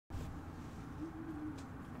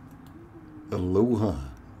Aloha,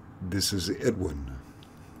 this is Edwin.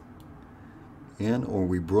 And are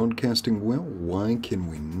we broadcasting well? Why can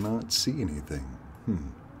we not see anything?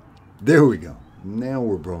 There we go. Now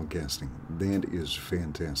we're broadcasting. That is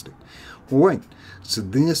fantastic. All right, so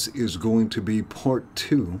this is going to be part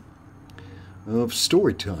 2 of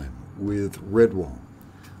Storytime with Redwall.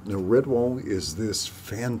 Now, Redwall is this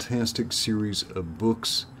fantastic series of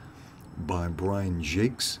books by Brian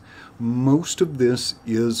Jacques. Most of this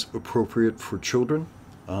is appropriate for children.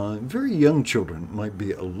 Very young children might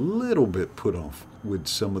be a little bit put off with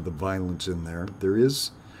some of the violence in there. There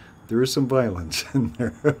is some violence in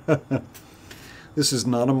there. This is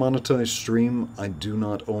not a monetized stream. I do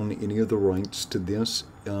not own any of the rights to this.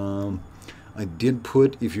 I did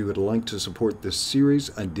put, if you would like to support this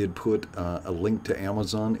series, I did put a link to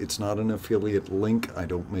Amazon. It's not an affiliate link. I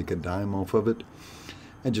don't make a dime off of it.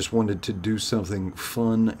 I just wanted to do something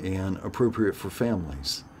fun and appropriate for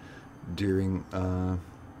families during I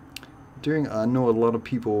know a lot of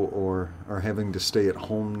people are having to stay at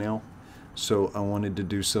home now, so I wanted to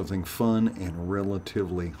do something fun and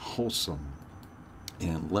relatively wholesome.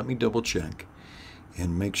 And let me double check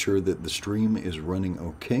and make sure that the stream is running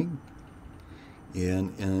okay.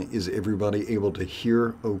 And is everybody able to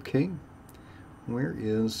hear okay? Where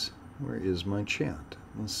is my chat?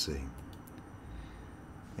 Let's see.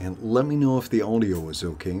 And let me know if the audio is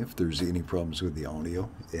okay, if there's any problems with the audio,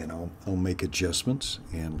 and I'll make adjustments.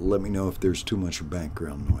 And let me know if there's too much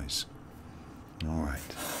background noise. All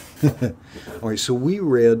right. All right, so we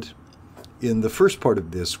read, in the first part of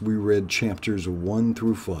this, we read chapters 1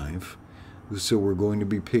 through 5. So we're going to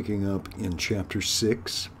be picking up in chapter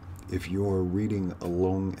 6. If you're reading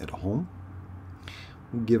along at home,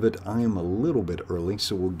 we'll give it, I am a little bit early,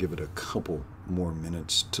 so we'll give it a couple more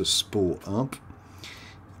minutes to spool up.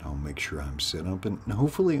 I'll make sure I'm set up, and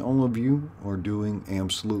hopefully all of you are doing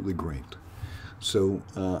absolutely great. So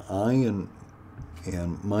I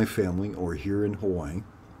and my family are here in Hawaii,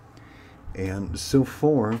 and so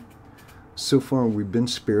far we've been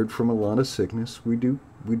spared from a lot of sickness. We do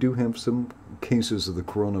have some cases of the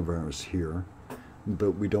coronavirus here,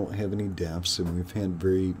 but we don't have any deaths, and we've had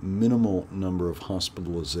very minimal number of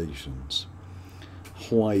hospitalizations.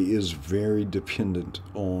 Hawaii is very dependent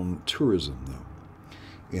on tourism, though.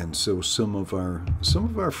 And so some of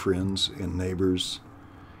our friends and neighbors,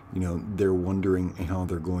 you know, they're wondering how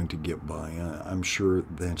they're going to get by. I'm sure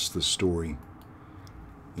that's the story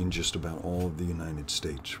in just about all of the United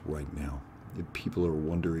States right now. People are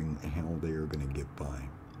wondering how they are going to get by.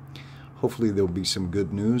 Hopefully there'll be some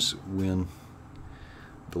good news when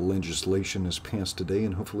the legislation is passed today,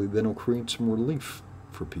 and hopefully that'll create some relief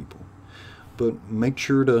for people. But make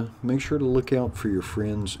sure to look out for your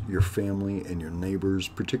friends, your family, and your neighbors,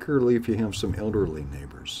 particularly if you have some elderly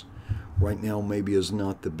neighbors. Right now maybe is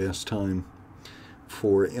not the best time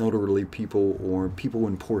for elderly people or people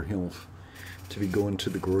in poor health to be going to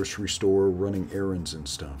the grocery store, running errands and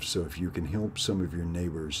stuff. So if you can help some of your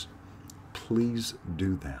neighbors, please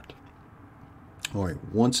do that. All right,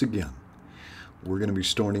 once again, we're going to be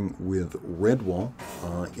starting with Redwall.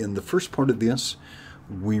 In the first part of this,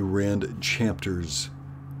 we read chapters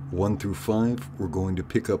 1 through 5. We're going to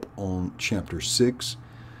pick up on chapter 6.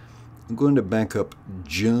 I'm going to back up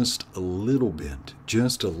just a little bit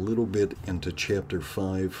into chapter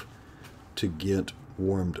 5 to get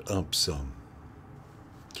warmed up some.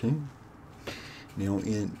 Okay? Now,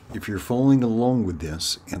 if you're following along with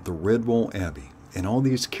this at the Redwall Abbey, and all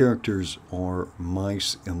these characters are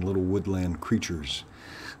mice and little woodland creatures,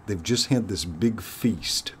 they've just had this big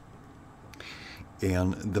feast.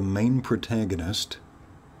 And the main protagonist,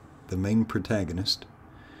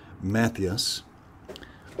 Matthias,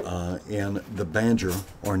 and the badger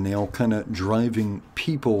are now kind of driving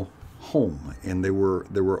people home, and they were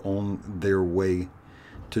on their way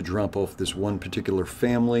to drop off this one particular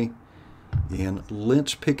family. And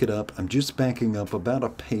let's pick it up. I'm just backing up about a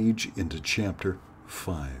page into chapter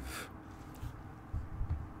 5.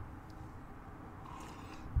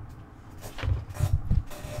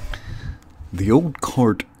 The old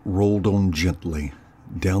cart rolled on gently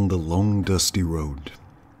down the long, dusty road.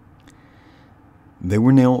 They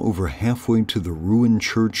were now over halfway to the ruined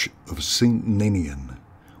church of St. Ninian,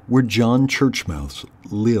 where John Churchmouth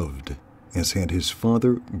lived, as had his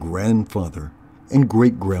father, grandfather, and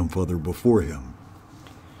great-grandfather before him.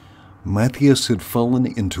 Matthias had fallen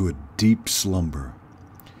into a deep slumber.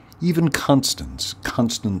 Even Constance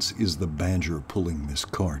is the badger pulling this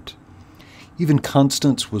cart. Even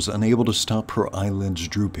Constance was unable to stop her eyelids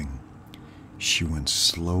drooping. She went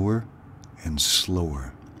slower and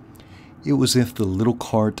slower. It was as if the little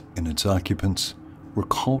cart and its occupants were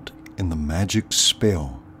caught in the magic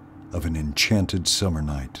spell of an enchanted summer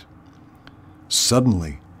night.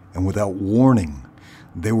 Suddenly, and without warning,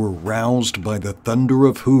 they were roused by the thunder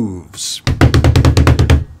of hooves.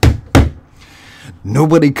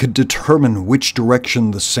 Nobody could determine which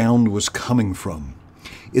direction the sound was coming from.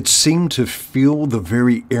 It seemed to fill the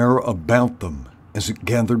very air about them as it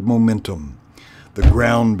gathered momentum. The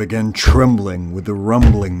ground began trembling with the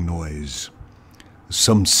rumbling noise.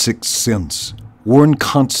 Some sixth sense warned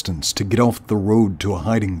Constance to get off the road to a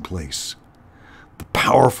hiding place. The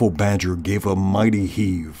powerful badger gave a mighty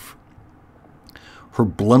heave. Her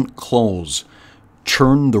blunt claws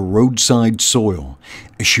churned the roadside soil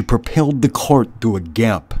as she propelled the cart through a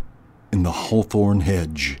gap in the hawthorn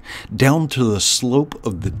hedge, down to the slope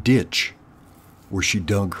of the ditch where she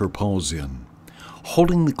dug her paws in,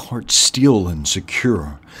 holding the cart still and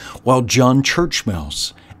secure, while John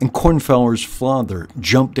Churchmouse and Cornflower's father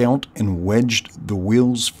jumped out and wedged the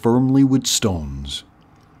wheels firmly with stones.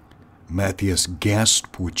 Matthias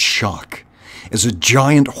gasped with shock as a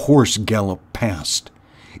giant horse galloped past,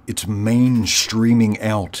 its mane streaming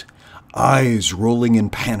out, eyes rolling in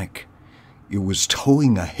panic. It was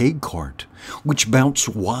towing a hay cart, which bounced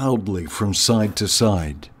wildly from side to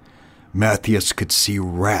side. Matthias could see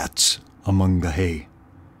rats among the hay.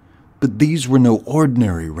 But these were no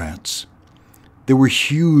ordinary rats. They were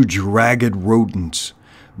huge, ragged rodents,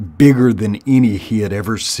 bigger than any he had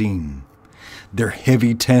ever seen. Their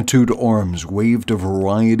heavy, tattooed arms waved a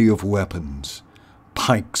variety of weapons: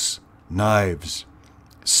 pikes, knives,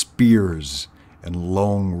 spears, and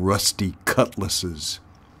long, rusty cutlasses.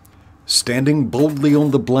 Standing boldly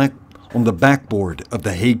on the backboard of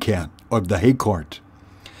the hay cart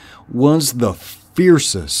was the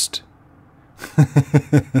fiercest.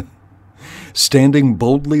 Standing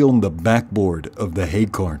boldly on the backboard of the hay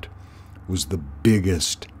cart was the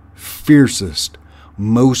biggest, fiercest,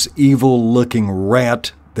 most evil-looking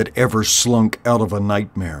rat that ever slunk out of a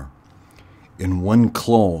nightmare. In one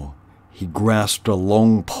claw, he grasped a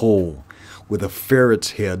long pole with a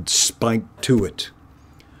ferret's head spiked to it,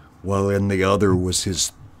 while in the other was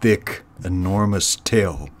his thick, enormous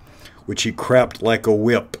tail, which he cracked like a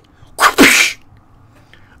whip.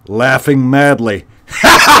 Laughing madly,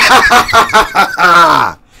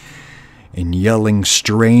 and yelling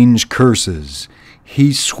strange curses,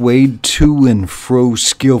 he swayed to and fro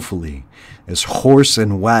skillfully as horse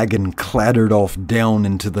and wagon clattered off down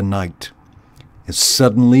into the night. As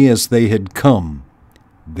suddenly as they had come,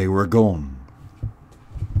 they were gone.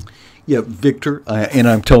 Yeah, Victor, and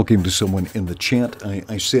I'm talking to someone in the chat,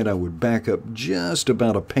 I said I would back up just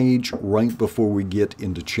about a page right before we get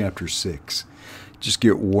into chapter 6. Just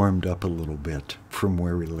get warmed up a little bit from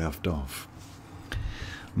where we left off.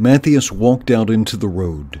 Matthias walked out into the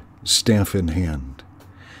road, staff in hand.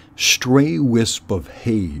 Stray wisp of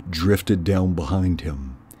hay drifted down behind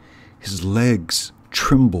him. His legs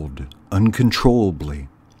trembled uncontrollably.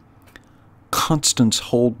 Constance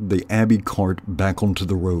hauled the Abbey cart back onto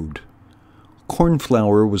the road.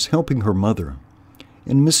 Cornflower was helping her mother,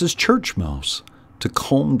 and Mrs. Churchmouse to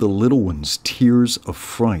calm the little one's tears of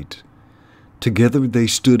fright. Together they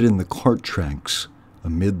stood in the cart tracks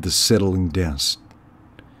amid the settling dust.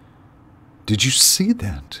 "Did you see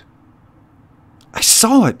that?" "I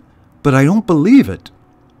saw it, but I don't believe it."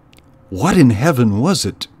 "What in heaven was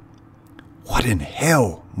it?" "What in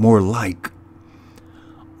hell, more like."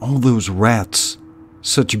 "All those rats,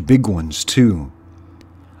 such big ones, too."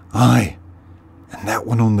 "Aye, and that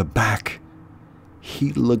one on the back.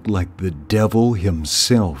 He looked like the devil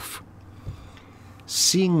himself."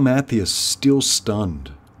 Seeing Matthias still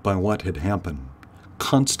stunned by what had happened,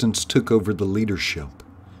 Constance took over the leadership.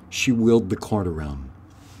 She wheeled the cart around.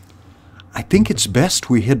 "I think it's best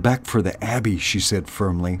we head back for the Abbey," she said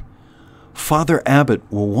firmly. "Father Abbot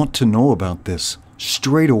will want to know about this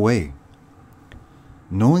straight away."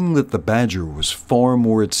 Knowing that the badger was far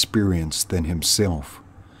more experienced than himself,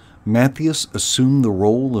 Matthias assumed the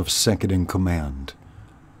role of second in command.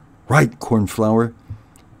 "Right, Cornflower.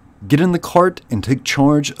 Get in the cart and take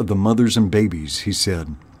charge of the mothers and babies," he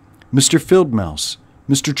said. "Mr. Fieldmouse,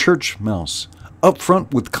 Mr. Churchmouse, up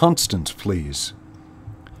front with Constance, please."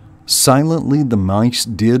 Silently the mice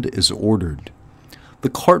did as ordered. The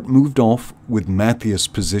cart moved off with Matthias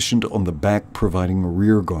positioned on the back, providing a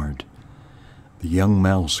rear guard. The young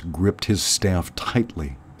mouse gripped his staff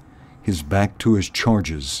tightly, his back to his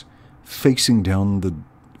charges, facing down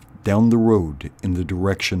the road in the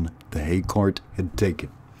direction the hay cart had taken.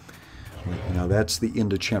 Now that's the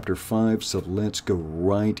end of chapter 5, so let's go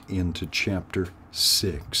right into chapter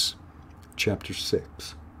 6. Chapter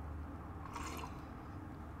 6.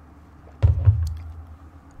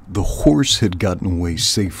 The horse had gotten away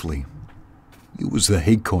safely. It was the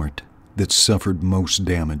hay cart that suffered most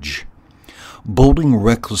damage. Bolting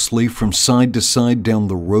recklessly from side to side down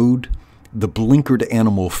the road, the blinkered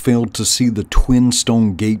animal failed to see the twin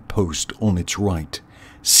stone gatepost on its right.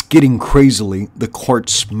 Skidding crazily, the cart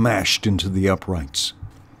smashed into the uprights.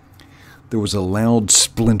 There was a loud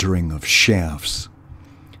splintering of shafts.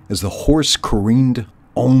 As the horse careened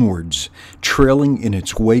onwards, trailing in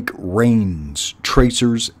its wake reins,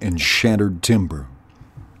 tracers, and shattered timber.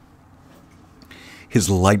 His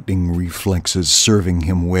lightning reflexes serving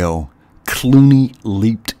him well, Cluny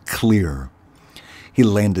leaped clear. He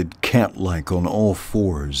landed cat-like on all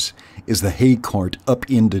fours as the hay cart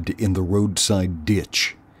upended in the roadside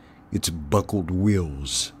ditch, its buckled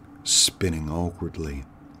wheels spinning awkwardly.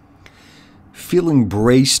 Feeling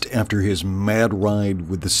braced after his mad ride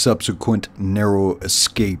with the subsequent narrow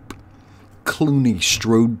escape, Cluny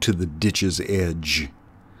strode to the ditch's edge.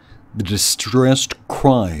 The distressed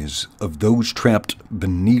cries of those trapped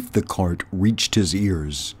beneath the cart reached his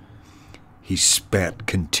ears. He spat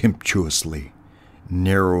contemptuously,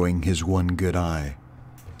 narrowing his one good eye.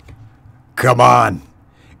 "Come on!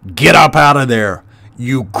 Get up out of there,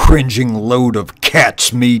 you cringing load of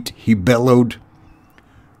cat's meat!" he bellowed.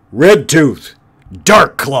 "Redtooth,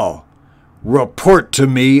 Darkclaw, report to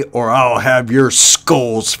me or I'll have your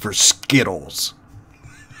skulls for skittles."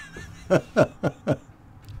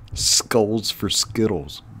 Skulls for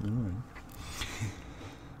skittles. All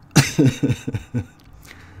right.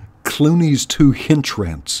 Cluny's two hench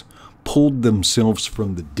rats pulled themselves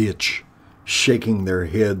from the ditch, shaking their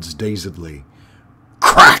heads dazedly.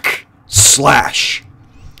 Crack! Slash!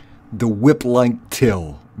 The whip-like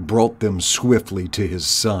tail brought them swiftly to his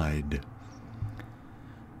side.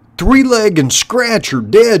 "Three-leg and Scratch are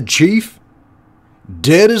dead, Chief."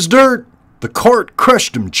 "Dead as dirt. The cart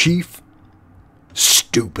crushed 'em, Chief."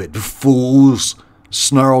 "Stupid fools,"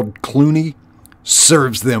 snarled Cluny.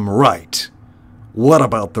 "Serves them right. What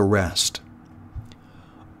about the rest?"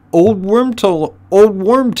 Old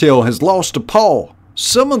Wormtail has lost a paw.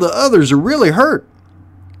 Some of the others are really hurt."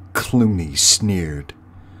 Cluny sneered.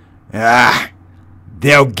 "Ah,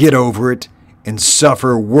 they'll get over it and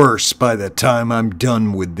suffer worse by the time I'm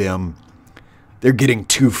done with them. They're getting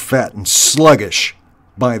too fat and sluggish,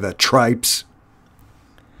 by the tripes.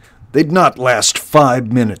 They'd not last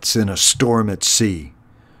 5 minutes in a storm at sea.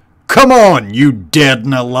 Come on, you dead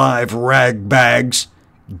and alive ragbags.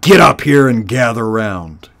 Get up here and gather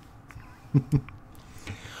round."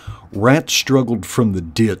 Rat struggled from the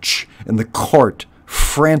ditch, and the cart,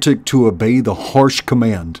 frantic to obey the harsh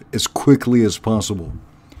command as quickly as possible.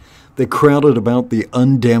 They crowded about the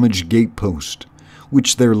undamaged gatepost,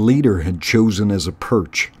 which their leader had chosen as a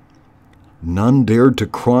perch. None dared to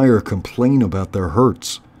cry or complain about their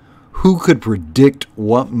hurts. Who could predict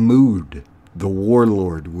what mood the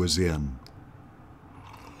warlord was in?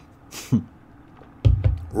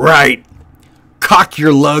 "Right. Cock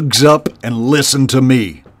your lugs up and listen to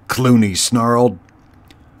me," Cluny snarled.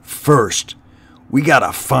 "First, we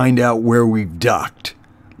gotta find out where we've docked.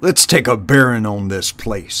 Let's take a bearing on this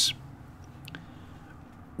place."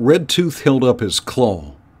 Redtooth held up his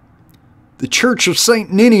claw. "The Church of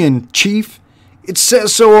St. Ninian, Chief. It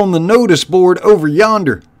says so on the notice board over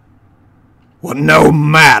yonder." "Well, no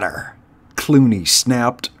matter," Cluny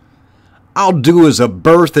snapped. "I'll do as a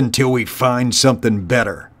berth until we find something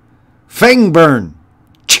better. Fangburn!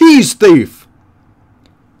 Cheese thief!"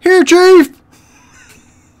 "Here, Chief!"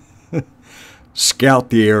 "Scout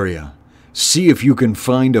the area. See if you can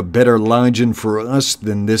find a better lodging for us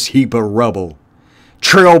than this heap of rubble.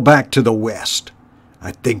 Trail back to the west.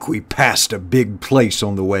 I think we passed a big place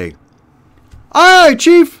on the way." "Aye,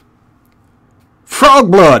 Chief!"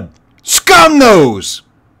 "Frogblood! Scumnose!"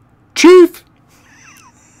 "Chief!"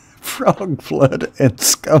 Frogblood and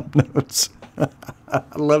Scumnose. I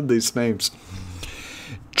love these names.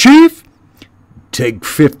 "Chief, take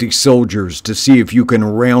 50 soldiers to see if you can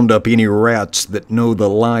round up any rats that know the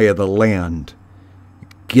lie of the land.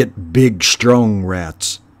 Get big, strong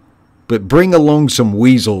rats. But bring along some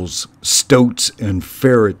weasels, stoats, and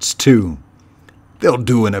ferrets, too. They'll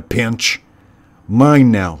do in a pinch.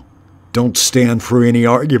 Mind now, don't stand for any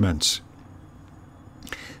arguments.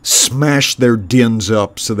 Smash their dens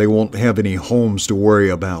up so they won't have any homes to worry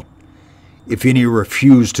about. If any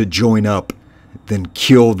refuse to join up, then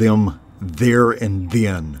kill them there and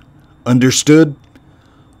then. Understood?"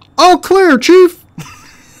 "All clear, Chief."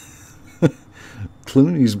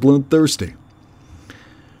 Cluny's bloodthirsty.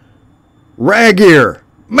 "Rag-ear,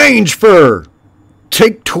 mange fur,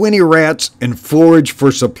 take 20 rats and forage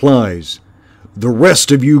for supplies. The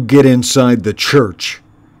rest of you get inside the church.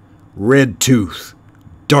 Redtooth,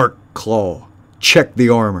 Darkclaw, check the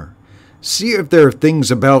armor. See if there are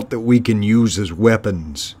things about that we can use as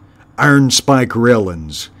weapons. Iron spike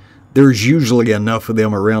railings. There's usually enough of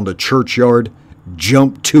them around a churchyard.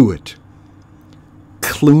 Jump to it.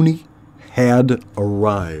 Cluny had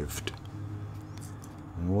arrived.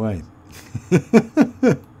 Right.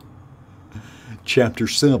 Chapter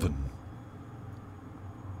 7.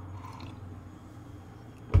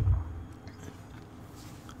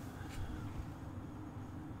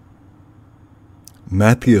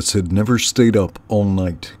 Matthias had never stayed up all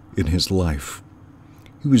night in his life.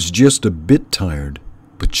 He was just a bit tired,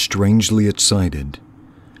 but strangely excited.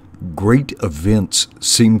 Great events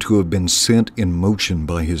seemed to have been set in motion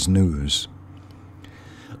by his news.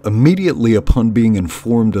 Immediately upon being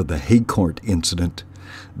informed of the haycart incident,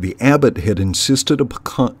 the abbot had insisted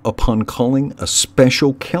upon calling a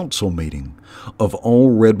special council meeting of all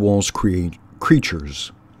Redwall's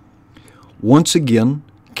creatures. Once again,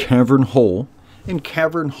 Cavern Hole, and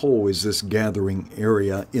Cavern Hole is this gathering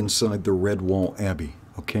area inside the Redwall Abbey,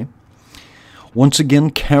 okay? Once again,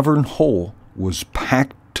 Cavern Hole was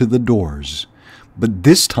packed to the doors, but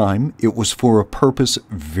this time it was for a purpose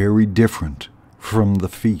very different from the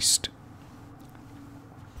feast.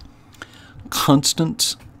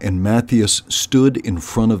 Constance and Matthias stood in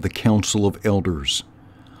front of the council of elders.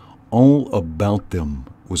 All about them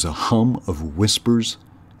was a hum of whispers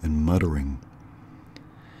and muttering.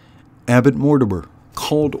 Abbot Mortimer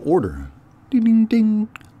called order, ding ding ding,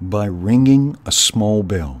 by ringing a small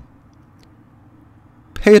bell.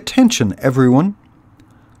 Pay attention, everyone.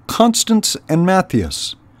 Constance and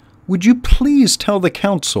Matthias, would you please tell the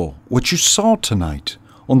council what you saw tonight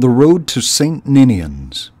on the road to St.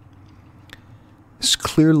 Ninian's? As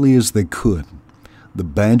clearly as they could, the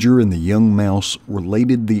badger and the young mouse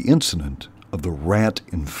related the incident of the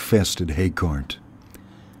rat-infested haycart.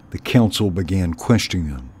 The council began questioning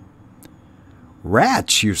them.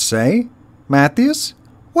 Rats, you say? Matthias?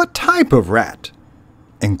 What type of rat?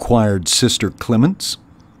 Inquired Sister Clements.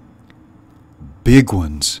 Big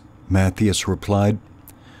ones, Matthias replied,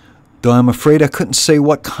 though I'm afraid I couldn't say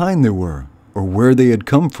what kind they were or where they had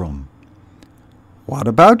come from. What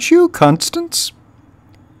about you, Constance?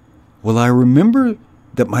 Well, I remember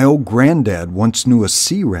that my old granddad once knew a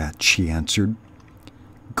sea rat, she answered.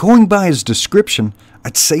 Going by his description,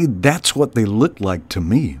 I'd say that's what they looked like to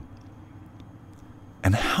me.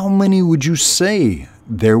 And how many would you say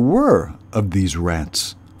there were of these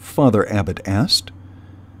rats? Father Abbot asked.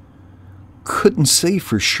 Couldn't say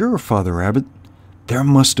for sure, Father Abbot. There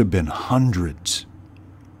must have been hundreds.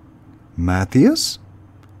 Matthias?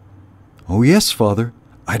 Oh yes, Father.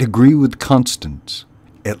 I'd agree with Constance.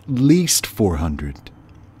 At least 400.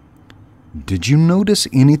 Did you notice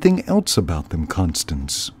anything else about them,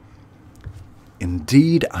 Constance?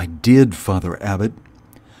 Indeed I did, Father Abbot.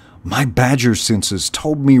 My badger senses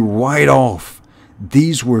told me right off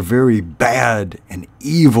these were very bad and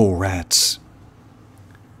evil rats.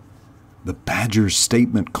 The badger's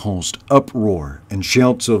statement caused uproar and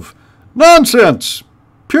shouts of, Nonsense!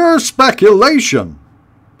 Pure speculation!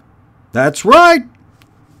 That's right!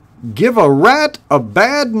 Give a rat a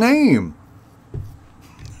bad name!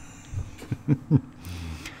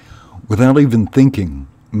 Without even thinking,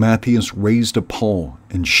 Matthias raised a paw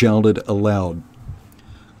and shouted aloud,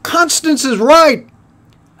 Constance is right!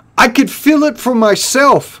 I could feel it for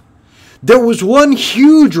myself. There was one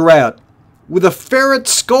huge rat with a ferret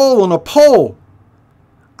skull on a pole.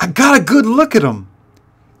 I got a good look at him.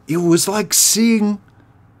 It was like seeing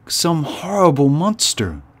some horrible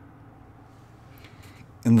monster.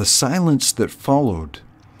 In the silence that followed,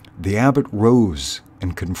 the abbot rose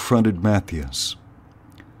and confronted Matthias.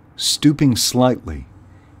 Stooping slightly,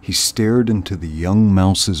 he stared into the young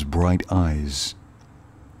mouse's bright eyes.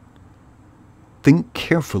 Think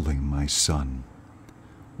carefully, my son.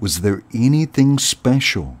 Was there anything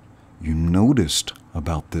special you noticed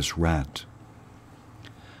about this rat?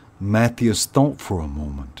 Matthias thought for a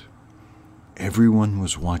moment. Everyone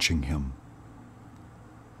was watching him.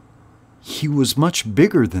 He was much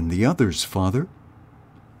bigger than the others, Father.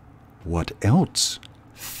 What else?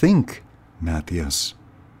 Think, Matthias.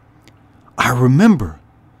 I remember.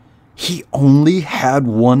 He only had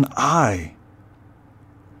one eye.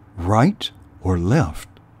 Right or left?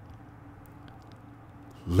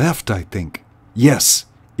 Left, I think. Yes,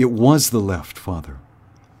 it was the left, Father.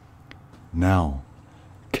 Now,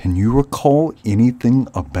 can you recall anything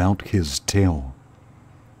about his tail?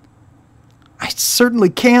 I certainly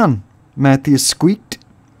can, Matthias squeaked.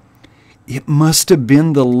 It must have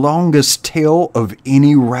been the longest tail of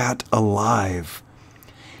any rat alive.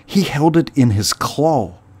 He held it in his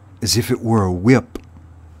claw as if it were a whip.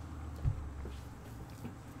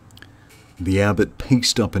 The abbot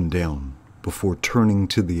paced up and down. before turning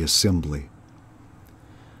to the assembly.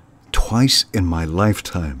 Twice in my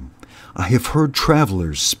lifetime, I have heard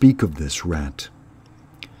travelers speak of this rat.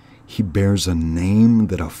 He bears a name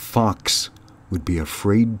that a fox would be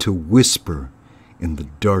afraid to whisper in the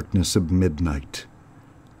darkness of midnight.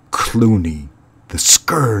 Cluny the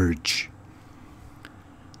Scourge.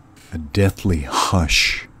 A deathly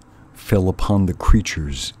hush fell upon the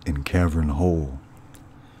creatures in Cavern Hole.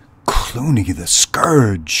 Cluny the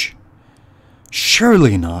Scourge?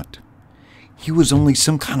 Surely not. He was only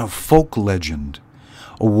some kind of folk legend,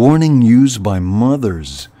 a warning used by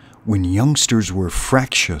mothers when youngsters were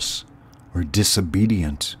fractious or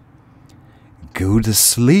disobedient. Go to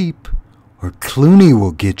sleep, or Cluny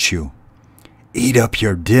will get you. Eat up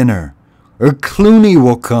your dinner, or Cluny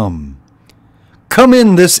will come. Come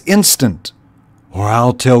in this instant, or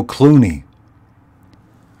I'll tell Cluny.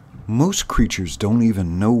 Most creatures don't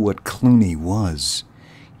even know what Cluny was.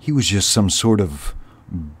 He was just some sort of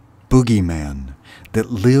boogeyman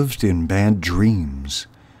that lived in bad dreams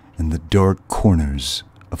in the dark corners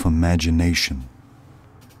of imagination.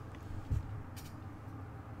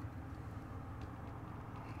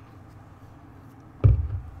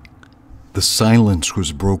 The silence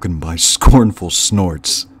was broken by scornful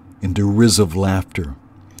snorts and derisive laughter.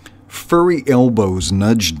 Furry elbows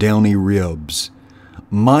nudged downy ribs.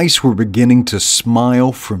 Mice were beginning to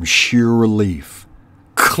smile from sheer relief.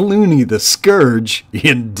 Cluny the Scourge,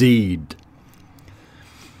 indeed.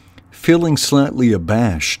 Feeling slightly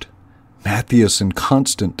abashed, Matthias and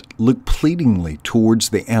Constant looked pleadingly towards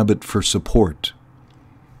the abbot for support.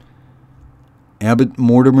 Abbot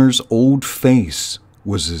Mortimer's old face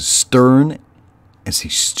was as stern as he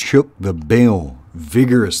shook the bell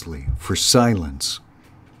vigorously for silence.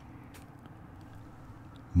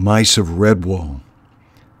 Mice of Redwall,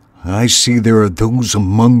 I see there are those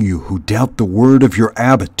among you who doubt the word of your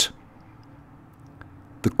abbot.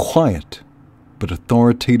 The quiet but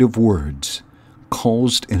authoritative words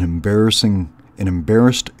caused an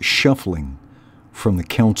embarrassed shuffling from the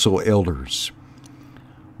council elders.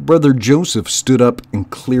 Brother Joseph stood up and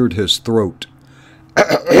cleared his throat.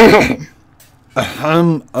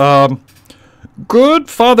 Good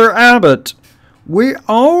Father Abbot, we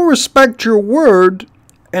all respect your word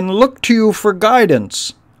and look to you for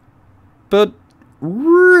guidance. But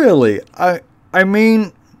really, I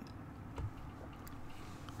mean...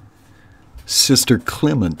 Sister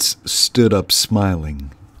Clemence stood up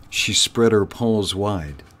smiling. She spread her paws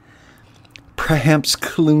wide. Perhaps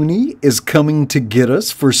Cluny is coming to get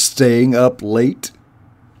us for staying up late?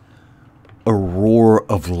 A roar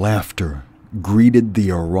of laughter greeted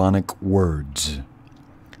the ironic words.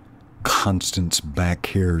 Constance's back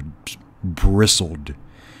hair bristled.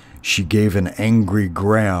 She gave an angry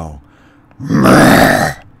growl,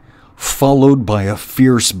 followed by a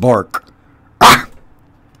fierce bark. Ah!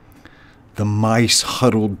 The mice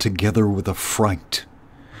huddled together with affright.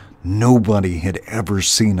 Nobody had ever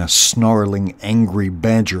seen a snarling, angry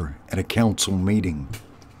badger at a council meeting.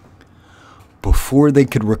 Before they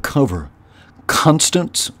could recover,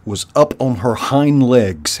 Constance was up on her hind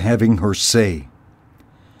legs having her say.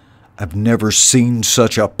 I've never seen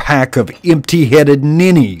such a pack of empty-headed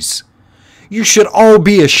ninnies. You should all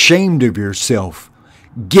be ashamed of yourself,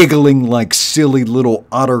 giggling like silly little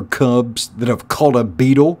otter cubs that have caught a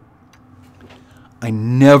beetle. I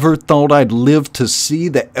never thought I'd live to see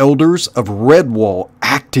the elders of Redwall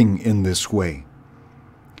acting in this way.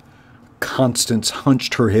 Constance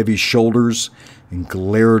hunched her heavy shoulders and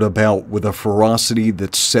glared about with a ferocity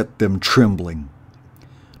that set them trembling.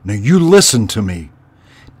 Now you listen to me.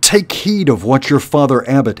 Take heed of what your Father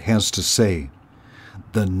Abbot has to say.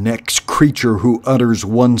 The next creature who utters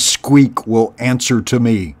one squeak will answer to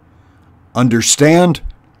me. Understand?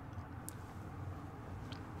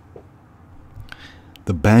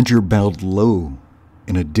 The badger bowed low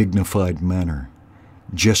in a dignified manner,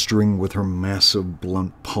 gesturing with her massive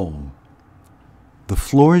blunt paw. The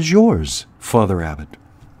floor is yours, Father Abbot.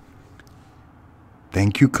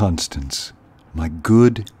 Thank you, Constance, my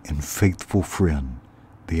good and faithful friend,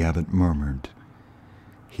 the abbot murmured.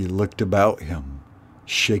 He looked about him,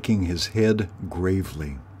 shaking his head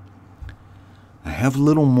gravely. I have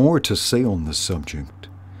little more to say on this subject,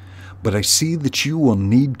 but I see that you will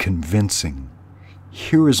need convincing.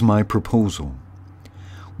 Here is my proposal.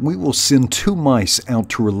 We will send 2 mice out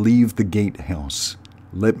to relieve the gatehouse.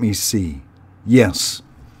 Let me see. Yes,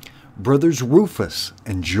 brothers Rufus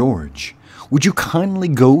and George, would you kindly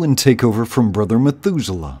go and take over from Brother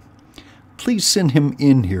Methuselah? Please send him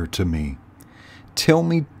in here to me. Tell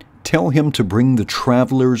him to bring the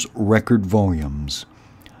Traveler's Record volumes.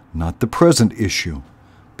 Not the present issue,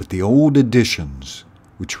 but the old editions,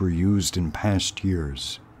 which were used in past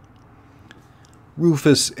years.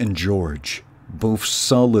 Rufus and George, both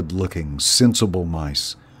solid-looking, sensible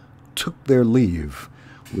mice, took their leave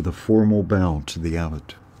with a formal bow to the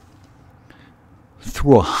abbot.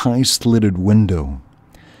 Through a high-slitted window,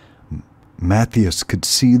 Matthias could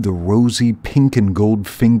see the rosy pink and gold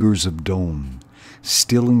fingers of dawn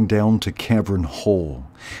stealing down to cavern hole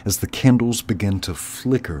as the candles began to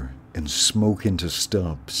flicker and smoke into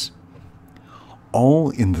stubs. All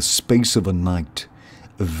in the space of a night,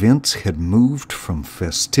 events had moved from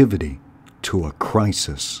festivity to a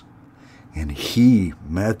crisis, and he,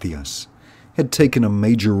 Matthias, had taken a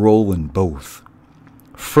major role in both.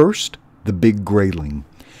 First, the big grayling.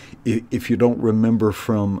 If you don't remember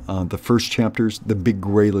from the first chapters, the big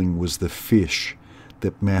grayling was the fish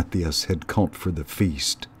that Matthias had caught for the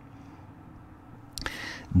feast.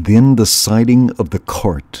 Then the sighting of the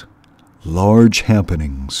cart, large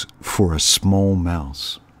happenings for a small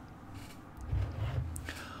mouse.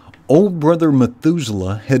 Old Brother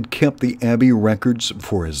Methuselah had kept the Abbey records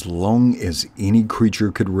for as long as any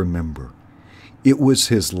creature could remember. It was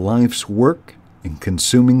his life's work and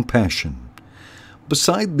consuming passion.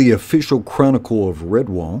 Beside the official chronicle of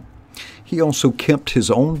Redwall, he also kept his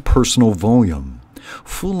own personal volume,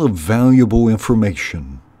 full of valuable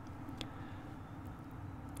information.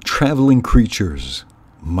 Traveling creatures,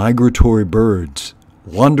 migratory birds,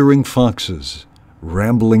 wandering foxes,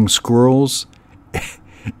 rambling squirrels,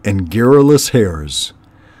 and garrulous hares.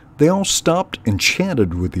 They all stopped and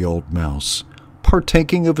chatted with the old mouse,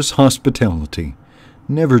 partaking of his hospitality,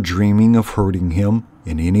 never dreaming of hurting him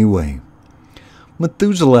in any way.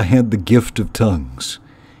 Methuselah had the gift of tongues.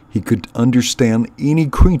 He could understand any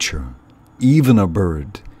creature, even a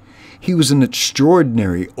bird. He was an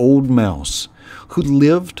extraordinary old mouse who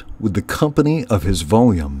lived with the company of his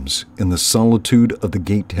volumes in the solitude of the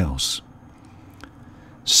gatehouse.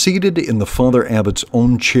 Seated in the Father Abbot's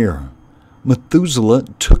own chair, Methuselah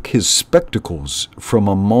took his spectacles from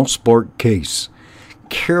a moss-bark case,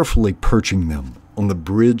 carefully perching them on the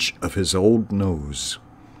bridge of his old nose.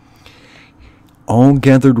 All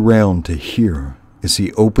gathered round to hear as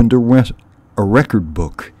he opened a record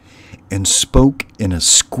book and spoke in a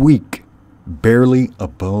squeak barely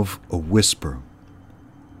above a whisper.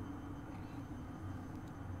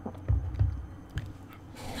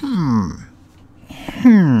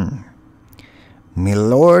 My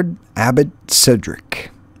Lord Abbot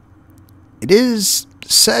Cedric. It is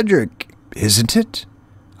Cedric, isn't it?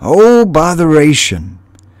 Oh, botheration.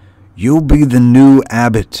 You'll be the new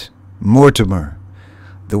abbot, Mortimer,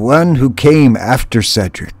 the one who came after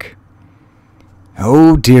Cedric.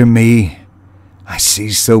 Oh, dear me, I see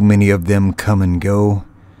so many of them come and go.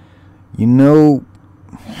 You know,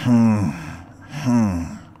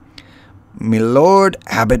 My Lord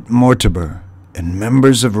Abbot Mortimer and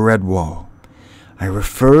members of Redwall, I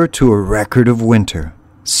refer to a record of winter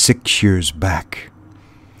 6 years back.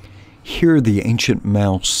 Here the ancient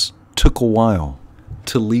mouse took a while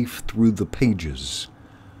to leaf through the pages.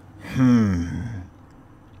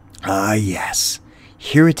 Ah, yes,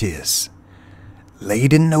 here it is.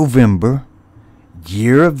 Late in November,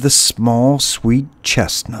 year of the small sweet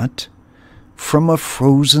chestnut, from a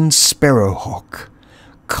frozen sparrowhawk,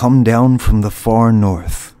 come down from the far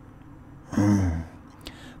north.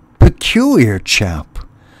 Peculiar chap,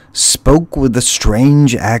 spoke with a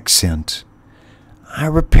strange accent. I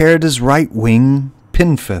repaired his right wing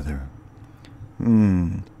pin feather.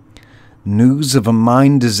 News of a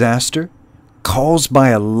mine disaster caused by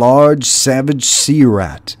a large savage sea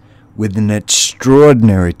rat with an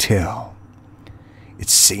extraordinary tail. It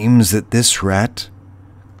seems that this rat,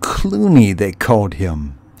 Cluny they called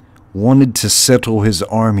him, wanted to settle his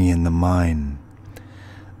army in the mine.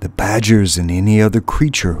 The badgers and any other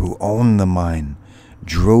creature who owned the mine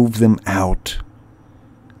drove them out.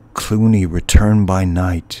 Cluny returned by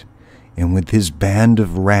night, and with his band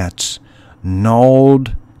of rats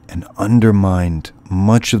gnawed and undermined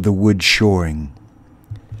much of the wood shoring.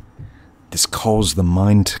 This caused the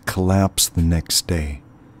mine to collapse the next day,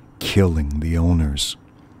 killing the owners.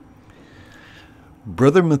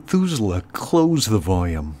 Brother Methuselah closed the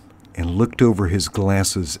volume and looked over his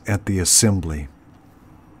glasses at the assembly.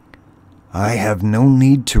 I have no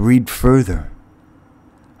need to read further.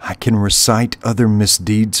 I can recite other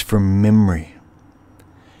misdeeds from memory.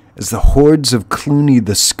 As the hordes of Cluny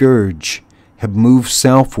the Scourge have moved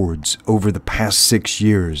southwards over the past 6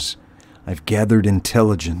 years, I've gathered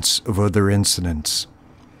intelligence of other incidents.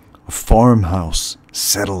 A farmhouse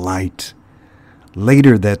set alight.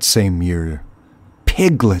 Later that same year,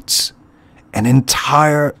 piglets, an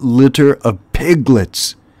entire litter of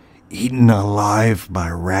piglets, eaten alive by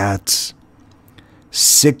rats.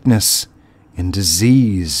 Sickness and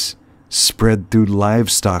disease spread through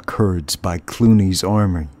livestock herds by Cluny's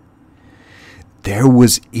army. There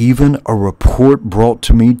was even a report brought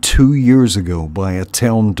to me 2 years ago by a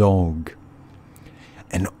town dog.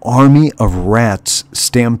 An army of rats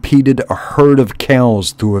stampeded a herd of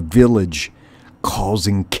cows through a village,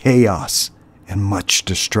 causing chaos and much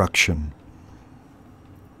destruction.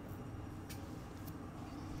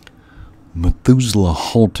 Methuselah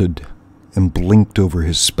halted and blinked over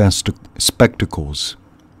his spectacles.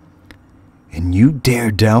 And you dare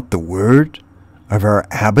doubt the word of our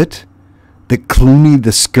abbot, that Cluny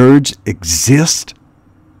the Scourge exists?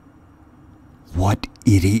 What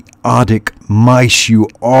idiotic mice you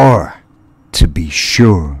are, to be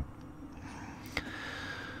sure.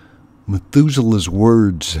 Methuselah's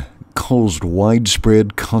words caused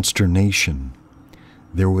widespread consternation.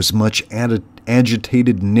 There was much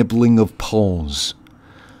agitated nibbling of paws.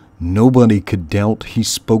 Nobody could doubt he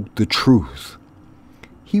spoke the truth.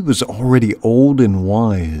 He was already old and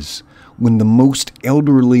wise when the most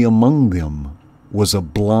elderly among them was a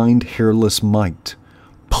blind, hairless mite,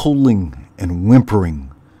 pulling and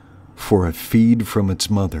whimpering for a feed from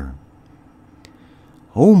its mother.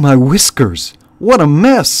 "Oh, my whiskers! What a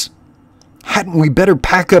mess! Hadn't we better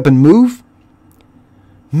pack up and move?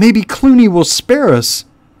 Maybe Cluny will spare us.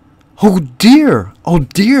 Oh dear! Oh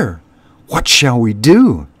dear! What shall we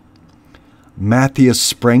do?" Matthias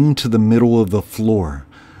sprang to the middle of the floor,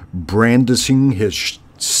 brandishing his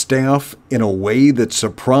staff in a way that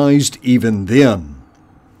surprised even then.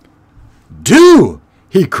 "Do!"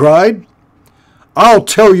 he cried. "I'll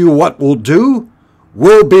tell you what we'll do.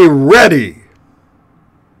 We'll be ready."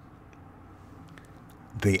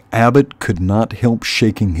 The abbot could not help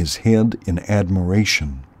shaking his head in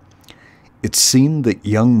admiration. It seemed that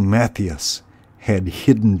young Matthias had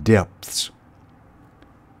hidden depths.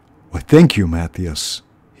 "Why, thank you, Matthias,"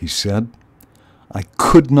 he said. "I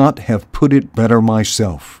could not have put it better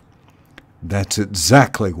myself. That's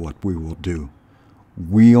exactly what we will do.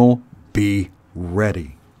 We'll be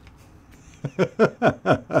ready."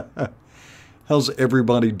 How's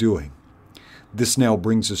everybody doing? This now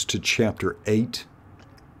brings us to Chapter 8.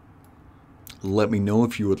 Let me know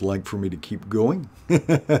if you would like for me to keep going.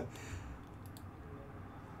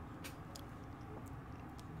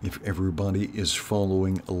 If everybody is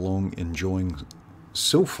following along, enjoying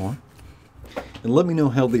so far. And let me know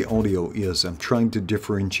how the audio is. I'm trying to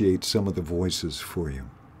differentiate some of the voices for you.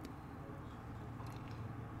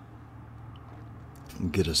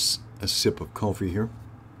 Get a sip of coffee here.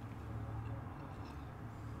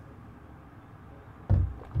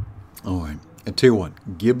 All right. I tell you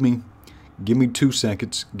what. Give me 2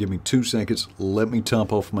 seconds. Give me 2 seconds. Let me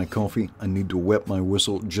top off my coffee. I need to wet my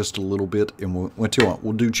whistle just a little bit. And I'll tell you what.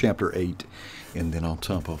 We'll do Chapter 8. And then I'll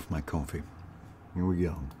top off my coffee. Here we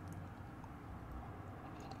go.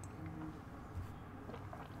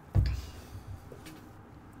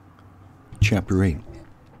 Chapter 8.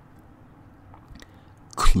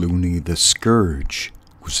 Cluny the Scourge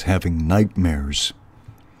was having nightmares.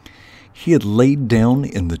 He had laid down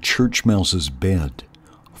in the church mouse's bed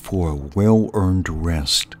for a well-earned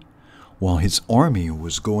rest, while his army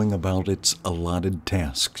was going about its allotted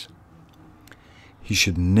tasks. He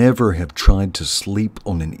should never have tried to sleep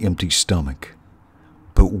on an empty stomach,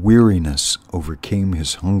 but weariness overcame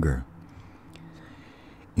his hunger.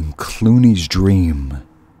 In Cluny's dream,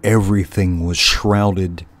 everything was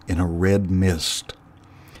shrouded in a red mist.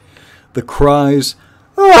 The cries,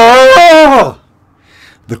 "Ah!"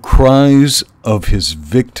 The cries of his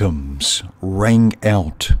victims rang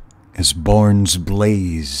out as barns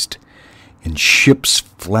blazed and ships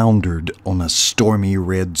floundered on a stormy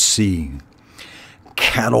Red Sea.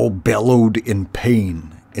 Cattle bellowed in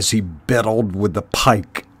pain as he battled with the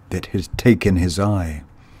pike that had taken his eye.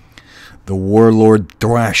 The warlord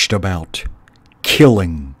thrashed about,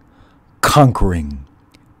 killing, conquering,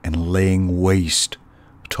 and laying waste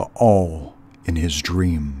to all in his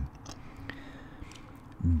dream.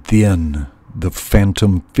 Then the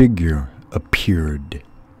phantom figure appeared.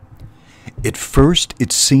 At first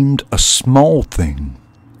it seemed a small thing,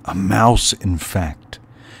 a mouse in fact,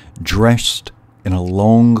 dressed in a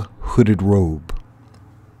long hooded robe.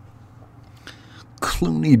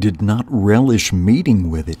 Cluny did not relish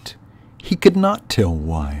meeting with it. He could not tell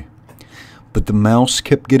why, but the mouse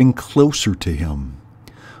kept getting closer to him.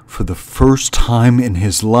 For the first time in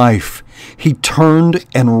his life, he turned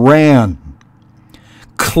and ran.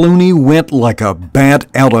 Cluny went like a bat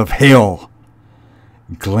out of hell.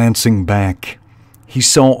 Glancing back, he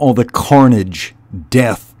saw all the carnage,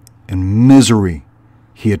 death, and misery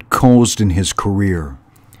he had caused in his career.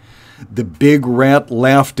 The big rat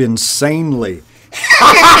laughed insanely.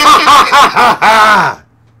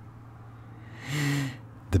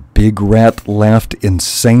 The big rat laughed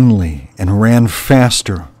insanely and ran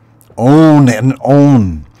faster, on and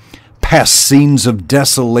on, past scenes of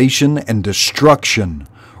desolation and destruction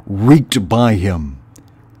reeked by him.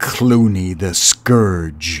 Cluny the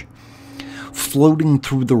Scourge. Floating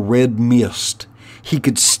through the red mist, he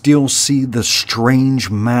could still see the strange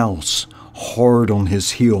mouse hard on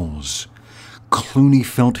his heels. Cluny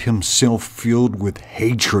felt himself filled with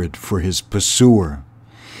hatred for his pursuer.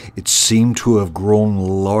 It seemed to have grown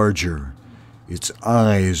larger. Its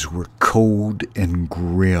eyes were cold and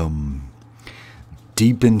grim.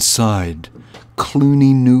 Deep inside,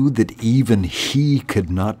 Cluny knew that even he could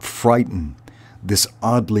not frighten this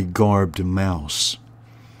oddly garbed mouse.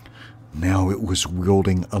 Now it was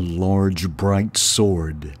wielding a large bright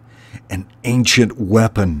sword, an ancient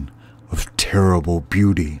weapon of terrible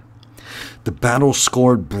beauty. The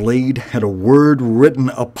battle-scarred blade had a word written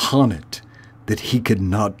upon it that he could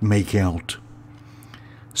not make out.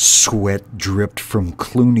 Sweat dripped from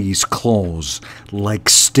Cluny's claws like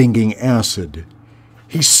stinging acid.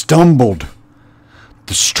 He stumbled.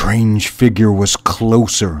 The strange figure was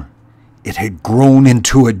closer. It had grown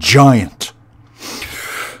into a giant.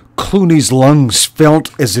 Cluny's lungs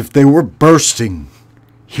felt as if they were bursting.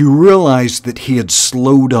 He realized that he had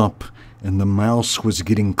slowed up and the mouse was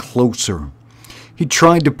getting closer. He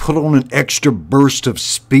tried to put on an extra burst of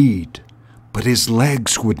speed, but his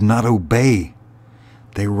legs would not obey.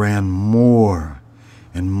 They ran more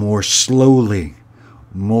and more slowly,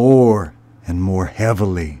 more and more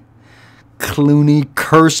heavily. Cluny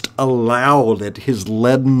cursed aloud at his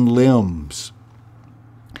leaden limbs.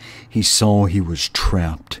 He saw he was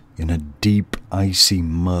trapped in a deep, icy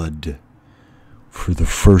mud. For the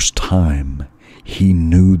first time, he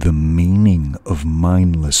knew the meaning of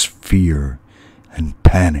mindless fear and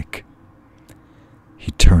panic.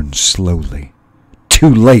 He turned slowly. Too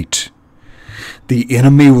late. The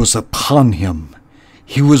enemy was upon him.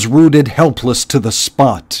 He was rooted helpless to the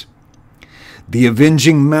spot. The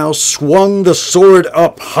avenging mouse swung the sword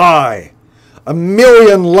up high. A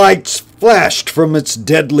million lights flashed from its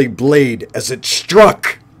deadly blade as it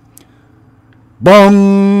struck.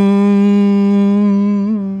 Bong!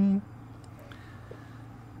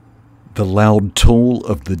 The loud toll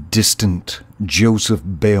of the distant Joseph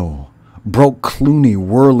bell brought Cluny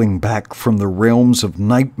whirling back from the realms of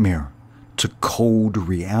nightmare to cold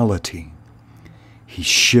reality. He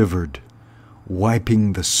shivered,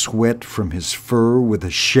 wiping the sweat from his fur with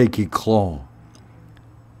a shaky claw.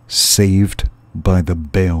 Saved by the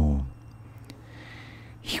bell.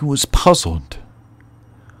 He was puzzled.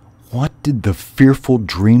 What did the fearful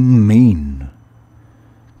dream mean?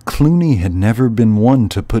 Cluny had never been one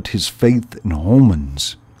to put his faith in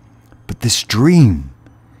omens, but this dream,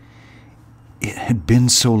 it had been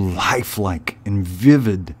so lifelike and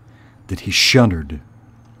vivid that he shuddered.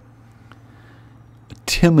 A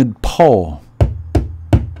timid paw,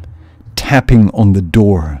 tapping on the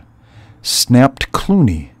door, snapped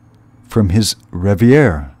Cluny from his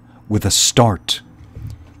reverie with a start.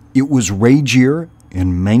 It was Ragear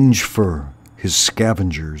and Mangefur, his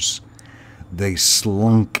scavengers. They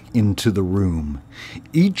slunk into the room,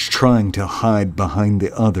 each trying to hide behind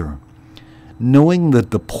the other, knowing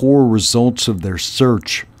that the poor results of their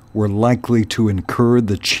search were likely to incur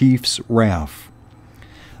the chief's wrath.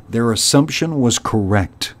 Their assumption was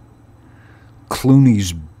correct.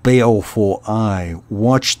 Cluny's baleful eye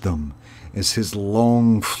watched them as his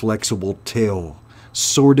long, flexible tail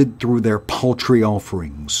sorted through their paltry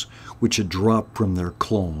offerings, which had dropped from their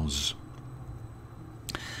claws.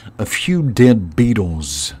 A few dead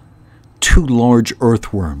beetles, 2 large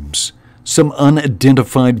earthworms, some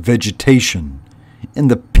unidentified vegetation, and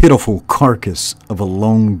the pitiful carcass of a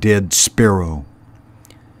long-dead sparrow.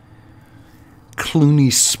 Cluny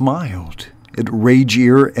smiled at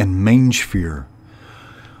Ragear and Mangefur.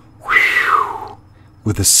 Whew!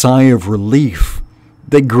 With a sigh of relief,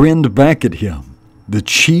 they grinned back at him. The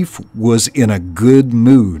chief was in a good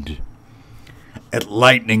mood. At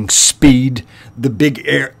lightning speed, the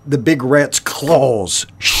big rat's claws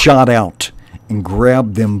shot out and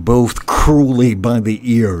grabbed them both cruelly by the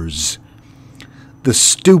ears. The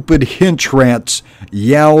stupid hench rats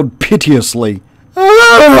yowled piteously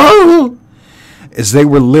as they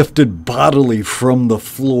were lifted bodily from the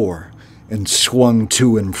floor and swung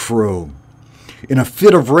to and fro. In a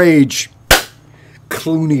fit of rage,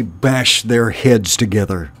 Cluny bashed their heads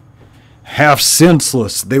together. Half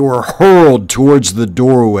senseless, they were hurled towards the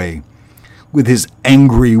doorway, with his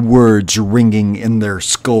angry words ringing in their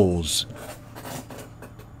skulls.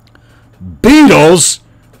 Beetles,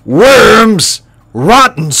 worms,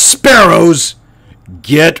 rotten sparrows,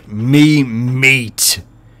 Get me meat.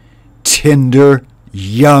 Tender,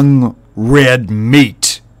 young, red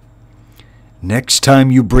meat. Next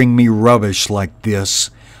time you bring me rubbish like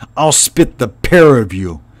this, I'll spit the pair of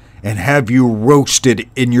you and have you roasted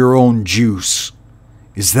in your own juice.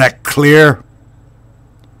 Is that clear?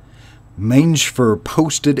 Mangefur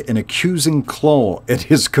posted an accusing claw at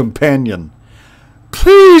his companion.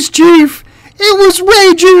 Please, Chief, it was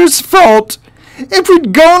Rager's fault. If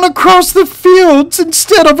we'd gone across the fields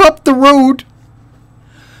instead of up the road.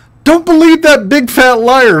 Don't believe that big fat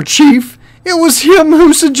liar, Chief. It was him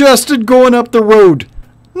who suggested going up the road,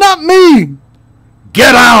 not me.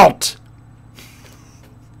 Get out!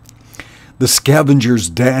 The scavengers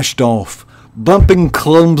dashed off, bumping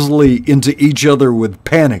clumsily into each other with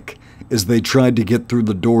panic as they tried to get through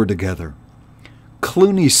the door together.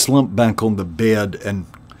 Cluny slumped back on the bed and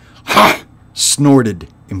snorted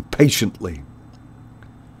impatiently.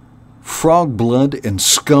 Frogblood and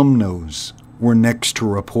Scumnose were next to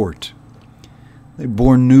report. They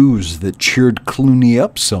bore news that cheered Cluny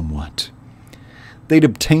up somewhat. They'd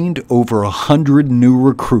obtained over 100 new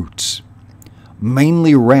recruits,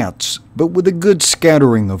 mainly rats, but with a good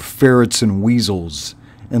scattering of ferrets and weasels,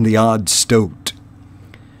 and the odd stoat.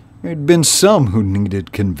 There'd been some who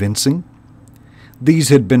needed convincing. These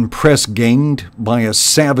had been press-ganged by a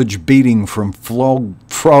savage beating from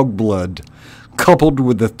Frogblood, coupled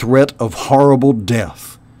with the threat of horrible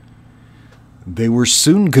death. They were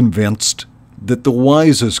soon convinced that the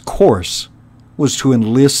wisest course was to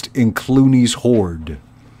enlist in Cluny's horde.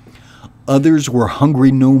 Others were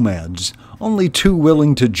hungry nomads, only too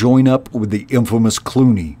willing to join up with the infamous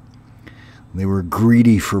Cluny. They were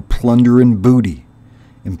greedy for plunder and booty,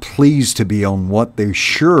 and pleased to be on what they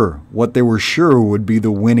were sure would be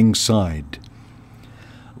the winning side.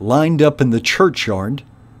 Lined up in the churchyard,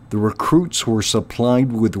 the recruits were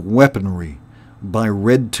supplied with weaponry by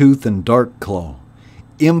Redtooth and Darkclaw.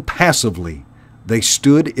 Impassively, they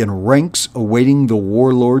stood in ranks awaiting the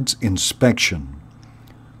warlord's inspection.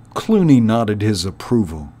 Cluny nodded his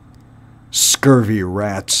approval. Scurvy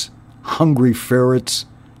rats, hungry ferrets,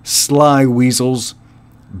 sly weasels,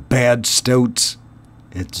 bad stoats.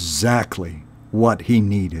 Exactly what he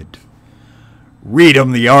needed. Read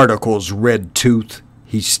 'em the articles, Redtooth,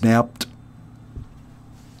 he snapped.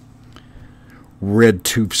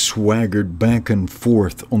 Redtooth swaggered back and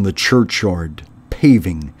forth on the churchyard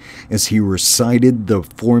paving as he recited the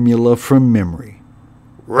formula from memory.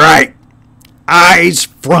 Right! Eyes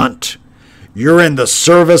front! You're in the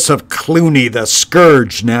service of Cluny the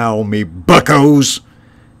Scourge now, me buckos!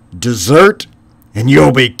 Desert, and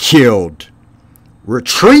you'll be killed.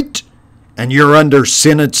 Retreat, and you're under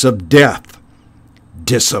sentence of death.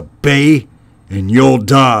 Disobey, and you'll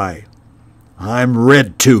die. I'm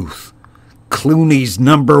Redtooth, Cluny's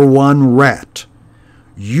 #1 rat.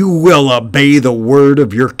 You will obey the word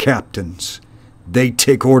of your captains. They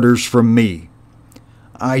take orders from me.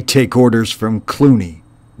 I take orders from Cluny.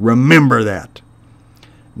 Remember that.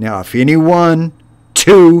 Now, if anyone,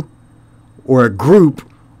 two, or a group,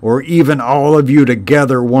 or even all of you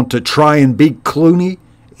together want to try and beat Cluny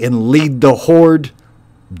and lead the horde,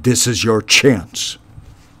 this is your chance.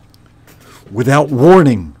 Without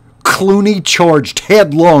warning, Cluny charged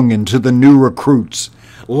headlong into the new recruits,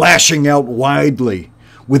 lashing out widely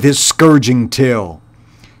with his scourging tail.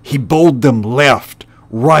 He bowled them left,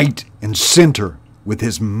 right, and center with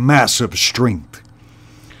his massive strength.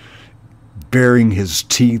 Baring his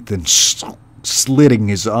teeth and slitting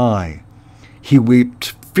his eye, he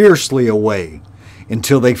whipped fiercely away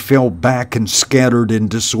until they fell back and scattered in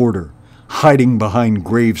disorder, hiding behind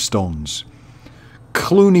gravestones.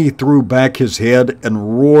 Cluny threw back his head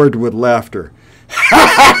and roared with laughter.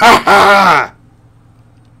 Ha ha ha ha!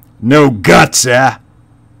 No guts, eh?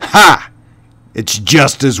 Ha! It's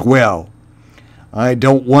just as well. I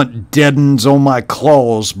don't want dead uns on my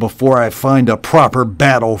claws before I find a proper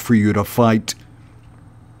battle for you to fight.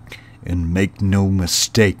 And make no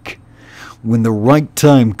mistake, when the right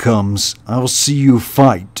time comes, I'll see you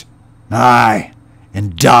fight. Aye,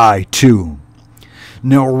 and die too.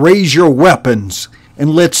 Now raise your weapons, and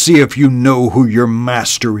let's see if you know who your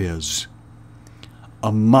master is.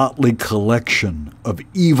 A motley collection of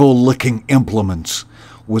evil-looking implements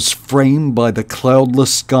was framed by the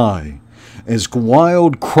cloudless sky as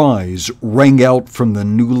wild cries rang out from the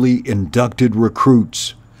newly inducted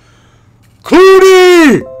recruits.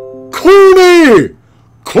 Cluny! Cluny!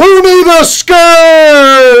 Cluny the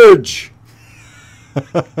Scourge!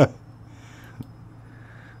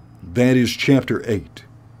 That is chapter 8.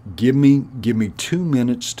 Give me 2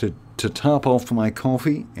 minutes to top off my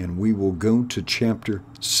coffee, and we will go to chapter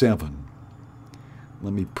 7.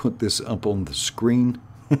 Let me put this up on the screen.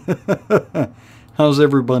 How's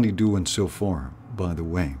everybody doing so far, by the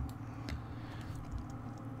way?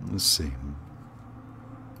 Let's see.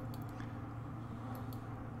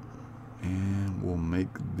 And we'll make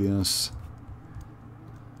this.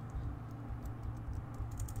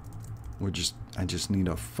 I just need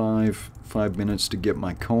a five minutes to get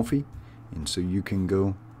my coffee, and so you can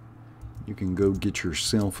go get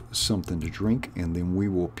yourself something to drink, and then we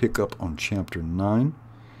will pick up on chapter 9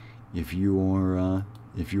 if you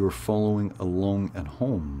are following along at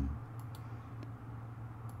home.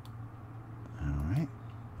 All right.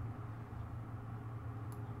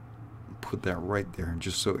 Put that right there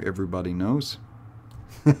just so everybody knows.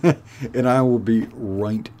 And I will be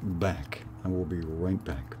right back. I will be right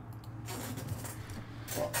back.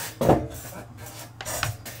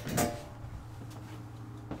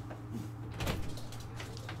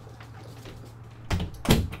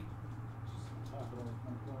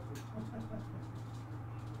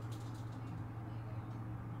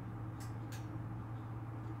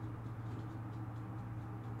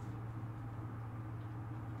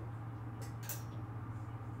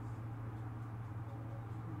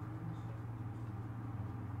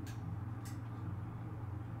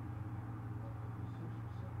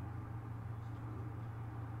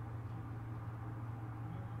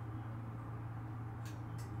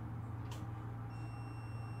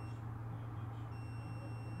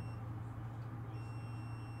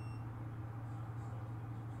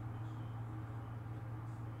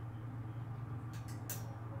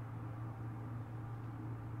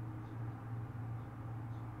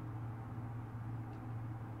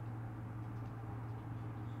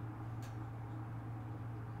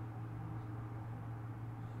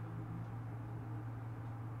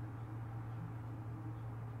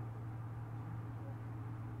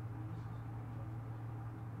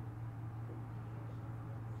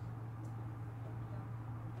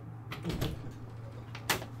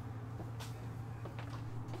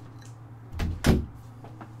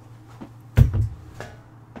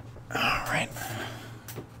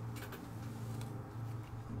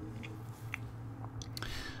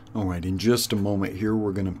 All right, in just a moment here,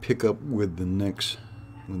 we're going to pick up with the next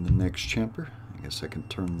chapter. I guess I can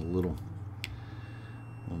turn the little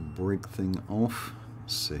break thing off.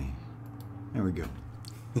 Let's see. There we go.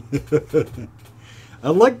 I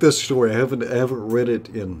like this story. I haven't read it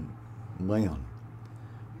in, man,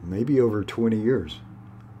 maybe over 20 years.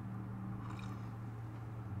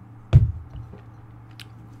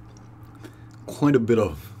 Quite a bit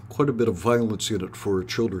of violence in it for a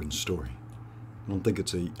children's story. I don't think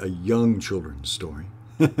it's a young children's story.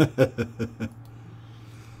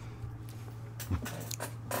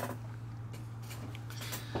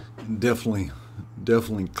 Definitely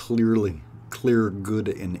clear good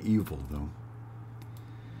and evil, though.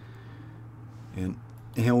 And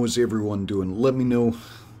how is everyone doing? Let me know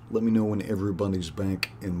when everybody's back,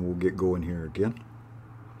 and we'll get going here again.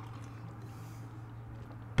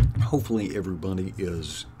 Hopefully everybody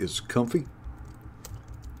is comfy.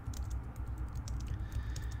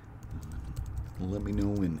 Let me know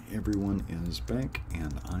when everyone is back,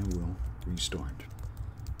 and I will restart.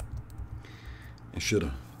 I should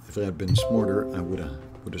have, if I had been smarter, I would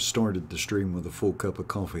have started the stream with a full cup of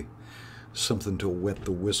coffee, something to wet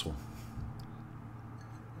the whistle.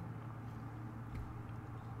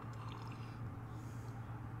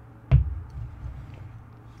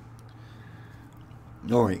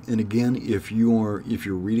 All right, and again, if you're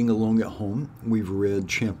reading along at home, we've read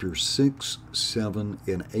chapter 6, 7,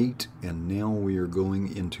 and 8, and now we are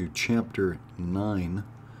going into chapter 9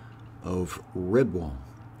 of Redwall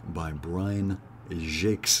by Brian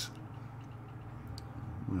Jacques.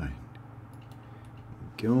 All right,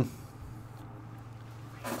 there we go.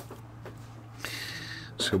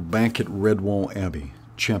 So back at Redwall Abbey,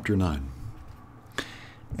 chapter 9.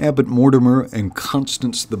 Abbot Mortimer and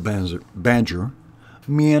Constance the Badger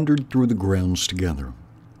meandered through the grounds together.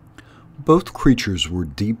 Both creatures were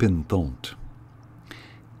deep in thought.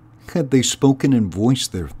 Had they spoken and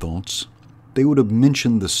voiced their thoughts, they would have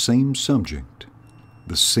mentioned the same subject,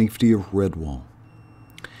 the safety of Redwall.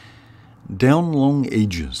 Down long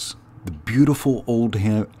ages, the beautiful old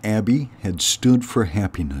abbey had stood for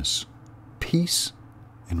happiness, peace,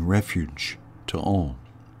 and refuge to all.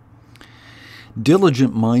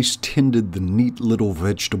 Diligent mice tended the neat little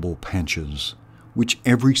vegetable patches, which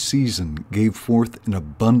every season gave forth an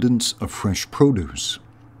abundance of fresh produce: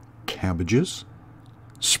 cabbages,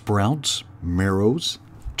 sprouts, marrows,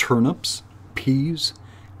 turnips, peas,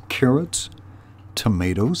 carrots,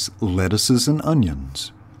 tomatoes, lettuces, and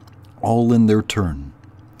onions, all in their turn.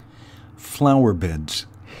 Flower beds,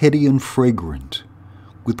 heady and fragrant,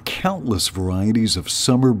 with countless varieties of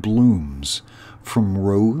summer blooms, from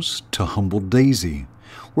rose to humble daisy,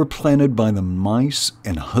 were planted by the mice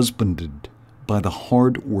and husbanded by the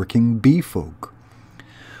hard-working bee folk,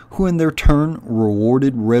 who in their turn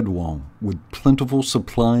rewarded Redwall with plentiful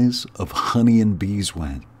supplies of honey and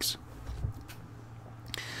beeswax.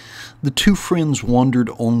 The two friends wandered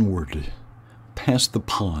onward past the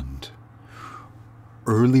pond.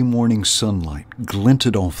 Early morning sunlight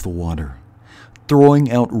glinted off the water,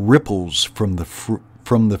 throwing out ripples from the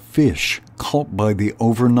fish caught by the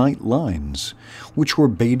overnight lines, which were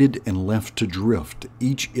baited and left to drift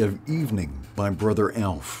each evening by Brother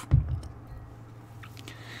Alf.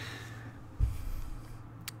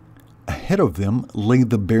 Ahead of them lay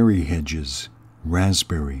the berry hedges,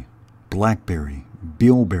 raspberry, blackberry,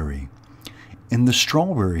 bilberry, and the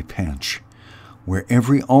strawberry patch, where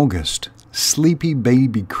every August sleepy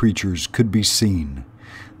baby creatures could be seen,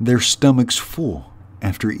 their stomachs full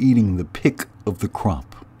after eating the pick of the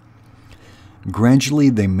crop. Gradually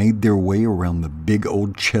they made their way around the big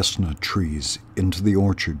old chestnut trees into the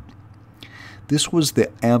orchard. This was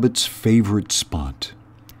the abbot's favorite spot.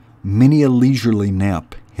 Many a leisurely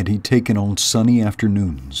nap had he taken on sunny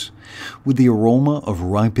afternoons, with the aroma of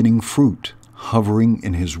ripening fruit hovering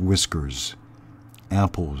in his whiskers.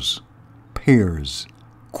 Apples, pears,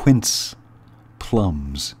 quince,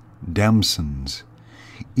 plums, damsons,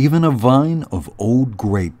 even a vine of old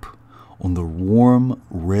grape on the warm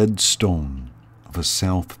red stone of a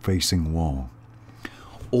south-facing wall.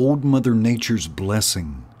 Old Mother Nature's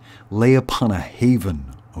blessing lay upon a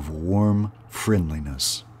haven of warm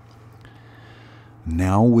friendliness.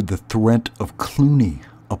 Now, with the threat of Cluny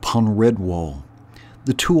upon Redwall,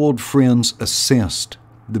 the two old friends assessed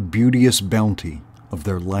the beauteous bounty of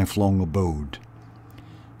their lifelong abode.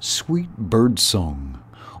 Sweet birdsong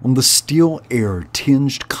on the still air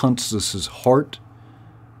tinged Constance's heart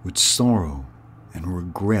with sorrow and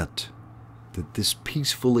regret that this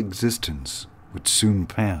peaceful existence would soon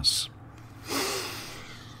pass.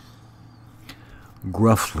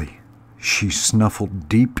 Gruffly, she snuffled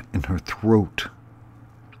deep in her throat,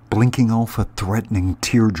 blinking off a threatening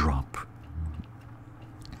teardrop.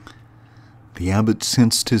 The abbot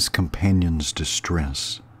sensed his companion's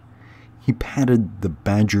distress. He patted the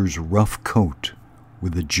badger's rough coat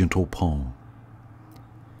with a gentle paw.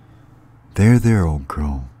 There, old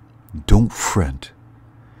girl. Don't fret.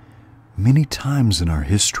 Many times in our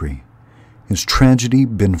history has tragedy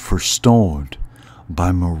been forestalled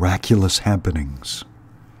by miraculous happenings.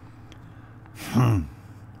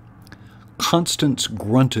 Constance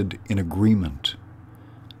grunted in agreement,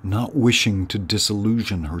 not wishing to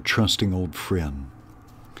disillusion her trusting old friend.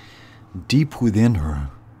 Deep within her,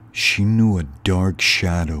 she knew a dark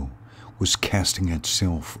shadow was casting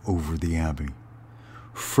itself over the Abbey.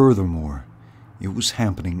 Furthermore, it was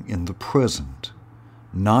happening in the present,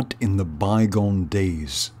 not in the bygone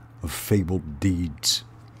days of fabled deeds.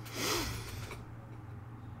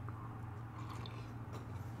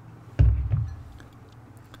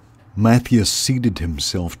 Matthias seated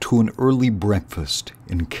himself to an early breakfast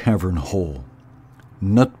in Cavern Hole.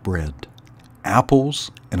 Nut bread,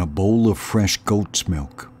 apples, and a bowl of fresh goat's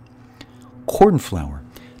milk. Cornflower.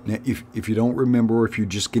 Now, if you don't remember, or if you're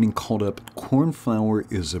just getting caught up, Cornflower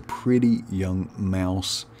is a pretty young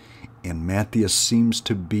mouse, and Matthias seems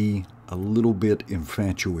to be a little bit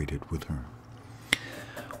infatuated with her.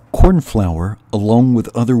 Cornflower, along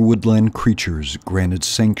with other woodland creatures granted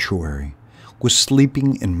sanctuary, was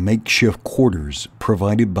sleeping in makeshift quarters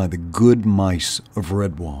provided by the good mice of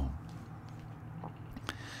Redwall.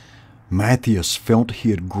 Matthias felt he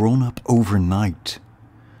had grown up overnight.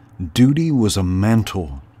 Duty was a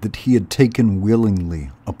mantle that he had taken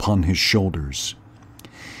willingly upon his shoulders.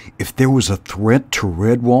 If there was a threat to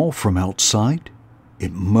Redwall from outside,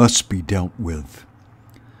 it must be dealt with.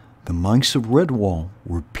 The mice of Redwall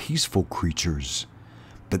were peaceful creatures,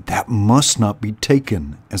 but that must not be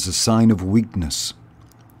taken as a sign of weakness.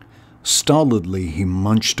 Stolidly he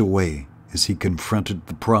munched away as he confronted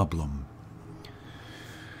the problem.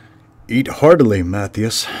 Eat heartily,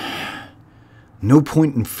 Matthias. No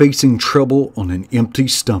point in facing trouble on an empty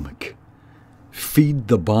stomach. Feed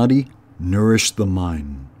the body, nourish the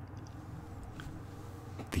mind.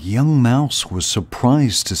 The young mouse was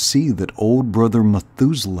surprised to see that old brother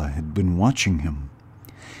Methuselah had been watching him,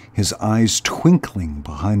 his eyes twinkling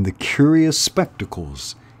behind the curious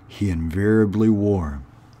spectacles he invariably wore.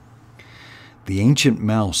 The ancient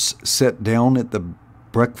mouse sat down at the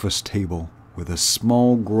breakfast table with a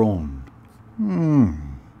small groan.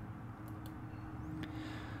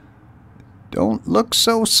 Don't look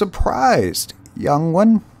so surprised, young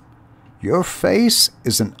one. Your face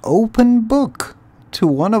is an open book to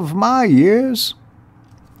one of my years."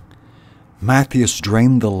 Matthias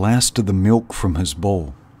drained the last of the milk from his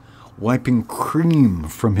bowl, wiping cream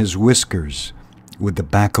from his whiskers with the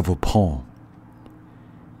back of a paw.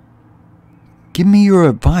 "Give me your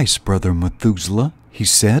advice, Brother Methuselah," he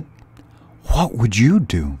said. "What would you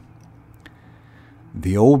do?"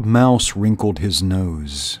 The old mouse wrinkled his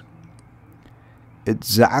nose.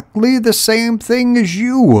 "Exactly the same thing as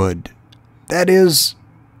you would. That is,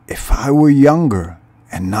 if I were younger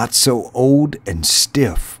and not so old and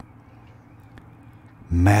stiff."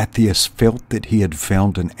 Matthias felt that he had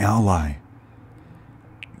found an ally.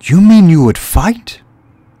 "You mean you would fight?"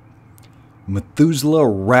 Methuselah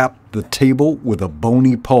rapped the table with a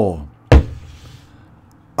bony paw.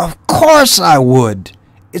 "Of course I would.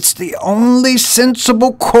 It's the only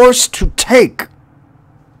sensible course to take."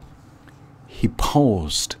 He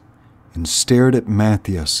paused and stared at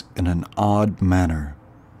Matthias in an odd manner.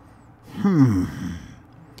 "You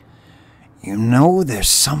know, there's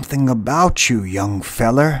something about you, young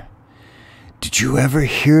feller. Did you ever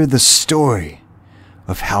hear the story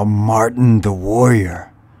of how Martin the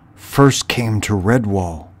warrior first came to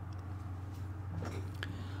Redwall?"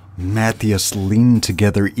 Matthias leaned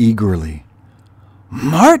together eagerly.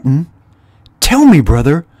 "Martin? Tell me,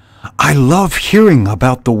 brother. I love hearing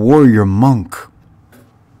about the warrior monk."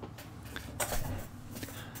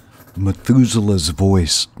 Methuselah's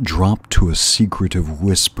voice dropped to a secretive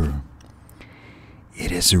whisper.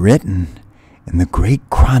 "It is written in the great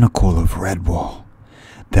chronicle of Redwall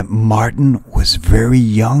that Martin was very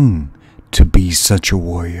young to be such a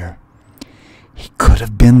warrior. He could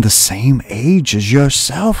have been the same age as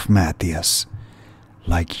yourself, Matthias.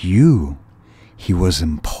 Like you, he was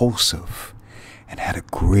impulsive and had a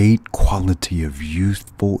great quality of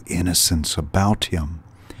youthful innocence about him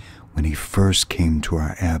when he first came to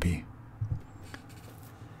our abbey.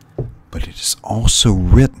 But it is also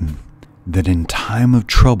written that in time of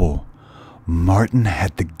trouble, Martin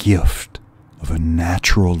had the gift of a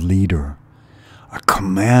natural leader, a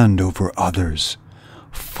command over others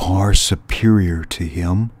far superior to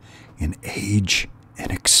him in age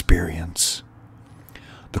and experience.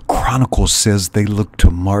 The Chronicle says they looked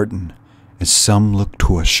to Martin as some look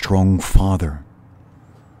to a strong father.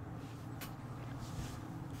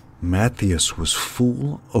 Matthias was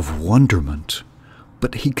full of wonderment,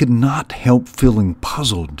 but he could not help feeling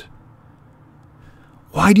puzzled.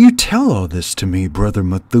 "Why do you tell all this to me, Brother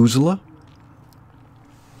Methuselah?"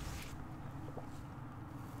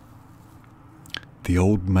 The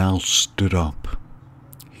old mouse stood up.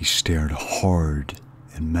 He stared hard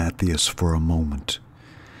at Matthias for a moment.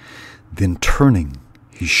 Then turning,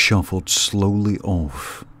 he shuffled slowly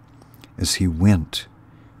off. As he went,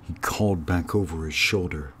 he called back over his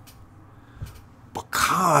shoulder,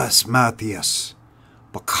 "Because, Matthias,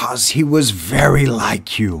 because he was very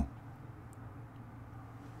like you."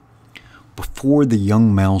 Before the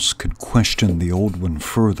young mouse could question the old one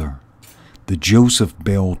further, the Joseph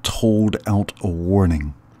bell tolled out a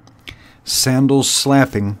warning. Sandals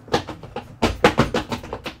slapping,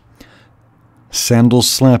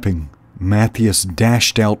 Matthias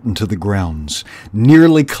dashed out into the grounds,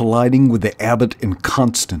 nearly colliding with the abbot and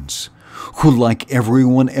Constance, who, like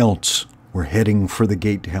everyone else, were heading for the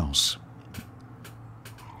gatehouse.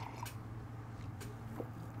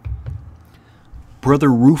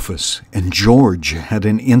 Brother Rufus and George had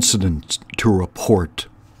an incident to report.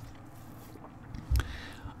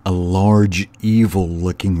 A large,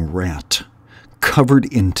 evil-looking rat, covered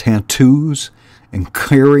in tattoos and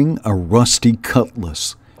carrying a rusty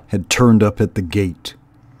cutlass, had turned up at the gate.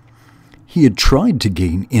 He had tried to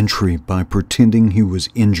gain entry by pretending he was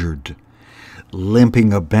injured.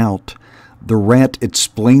 Limping about, the rat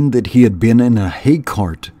explained that he had been in a hay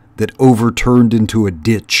cart that overturned into a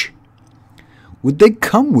ditch. Would they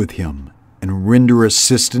come with him and render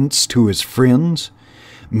assistance to his friends,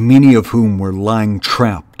 many of whom were lying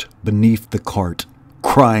trapped beneath the cart,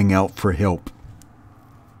 crying out for help?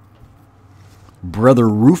 Brother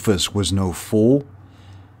Rufus was no fool.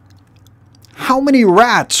 "How many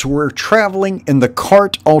rats were traveling in the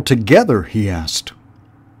cart altogether?" he asked.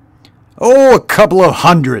 "Oh, a couple of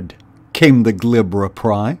 100, came the glib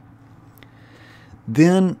reply.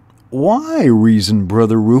 "Then why," reasoned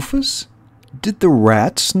Brother Rufus, "did the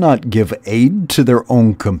rats not give aid to their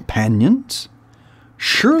own companions?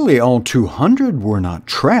 Surely all 200 were not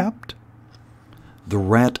trapped." The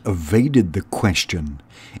rat evaded the question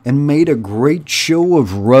and made a great show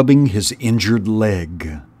of rubbing his injured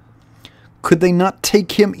leg. Could they not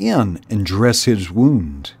take him in and dress his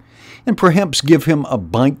wound, and perhaps give him a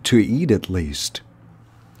bite to eat at least?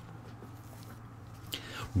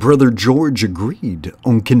 Brother George agreed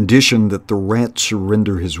on condition that the rat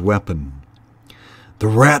surrender his weapon. The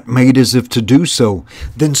rat made as if to do so,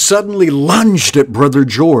 then suddenly lunged at Brother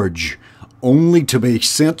George, only to be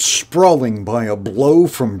sent sprawling by a blow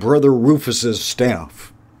from Brother Rufus's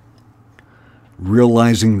staff.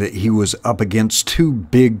 Realizing that he was up against two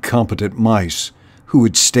big, competent mice who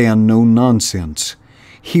would stand no nonsense,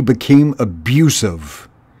 he became abusive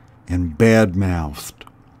and bad-mouthed.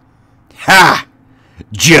 "Ha!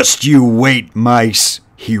 Just you wait, mice,"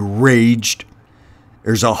 he raged.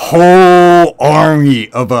 "There's a whole army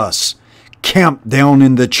of us camped down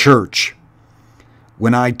in the church.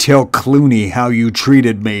 When I tell Cluny how you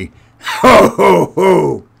treated me, ho, ho,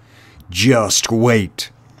 ho, just wait.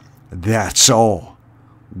 That's all.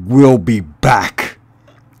 We'll be back.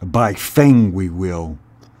 By Fang we will."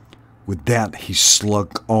 With that, he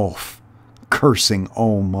slunk off, cursing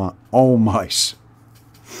all mice.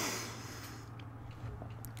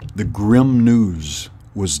 The grim news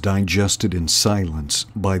was digested in silence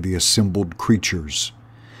by the assembled creatures.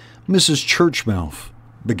 Mrs. Churchmouth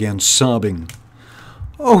began sobbing.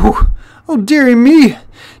 Oh, dearie me!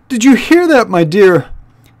 Did you hear that, my dear?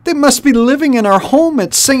 They must be living in our home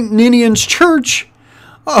at St. Ninian's Church.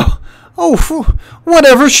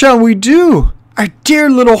 Whatever shall we do? Our dear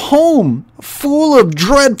little home, full of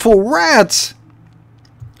dreadful rats.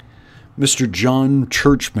 Mr. John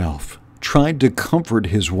Churchmouth tried to comfort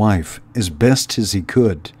his wife as best as he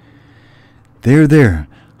could. There,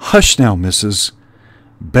 hush now, missus.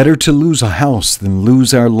 Better to lose a house than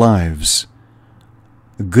lose our lives.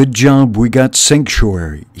 A good job we got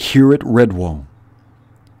sanctuary here at Redwall.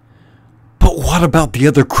 But what about the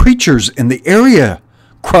other creatures in the area?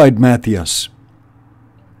 Cried Matthias.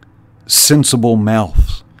 Sensible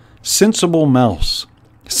mouse,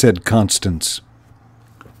 said Constance.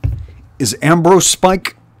 Is Ambrose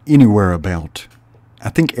Spike anywhere about? I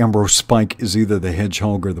think Ambrose Spike is either the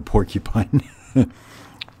hedgehog or the porcupine.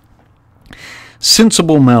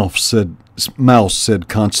 Sensible mouse, said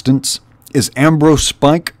Constance. Is Ambrose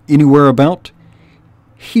Spike anywhere about?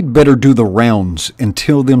 He'd better do the rounds and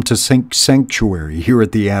tell them to sanctuary here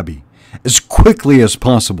at the Abbey as quickly as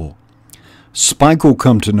possible. Spike will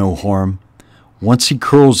come to no harm. Once he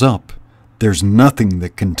curls up, there's nothing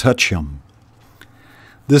that can touch him.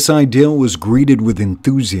 This idea was greeted with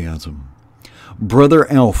enthusiasm.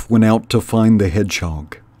 Brother Alf went out to find the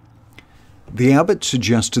hedgehog. The abbot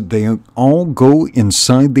suggested they all go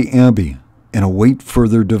inside the Abbey and await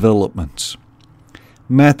further developments.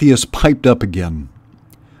 Matthias piped up again.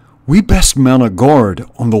 We best mount a guard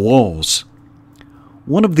on the walls.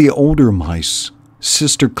 One of the older mice,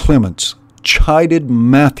 Sister Clements, chided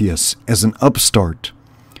Matthias as an upstart.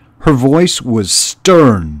 Her voice was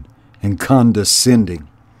stern and condescending.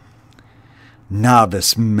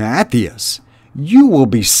 Novice Matthias, you will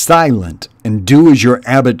be silent and do as your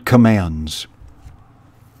abbot commands.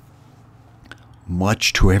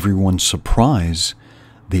 Much to everyone's surprise,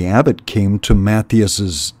 the abbot came to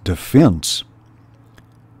Matthias's defense.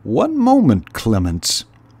 One moment, Clements.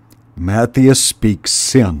 Matthias speaks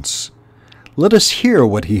sense. Let us hear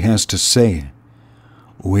what he has to say.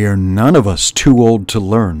 We are none of us too old to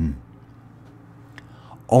learn.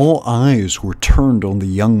 All eyes were turned on the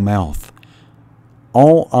young mouse.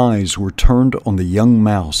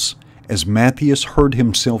 As Matthias heard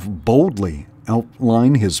himself boldly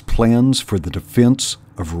outline his plans for the defense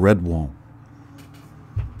of Redwall.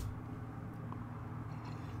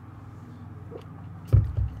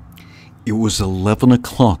 It was 11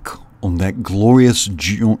 o'clock on that glorious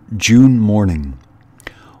June morning.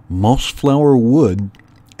 Mossflower Wood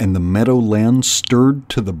and the meadowland stirred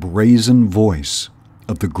to the brazen voice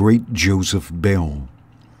of the great Joseph Bell.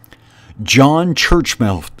 John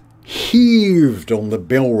Churchmouth heaved on the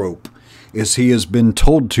bell rope as he has been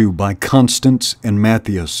told to by Constance and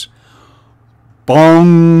Matthias.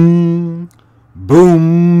 Bong,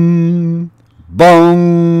 boom,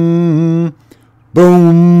 bong,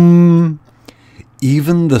 boom.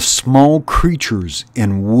 Even the small creatures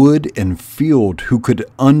in wood and field who could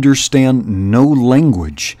understand no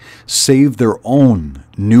language save their own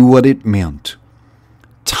knew what it meant.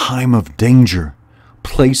 Time of danger,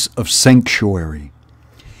 place of sanctuary.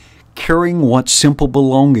 Carrying what simple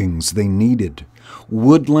belongings they needed,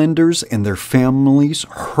 woodlanders and their families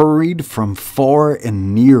hurried from far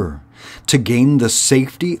and near to gain the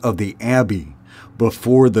safety of the Abbey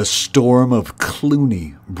before the storm of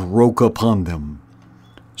Cluny broke upon them.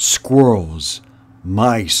 Squirrels,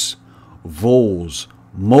 mice, voles,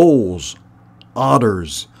 moles,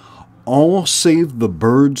 otters, all save the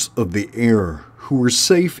birds of the air who were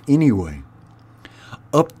safe anyway.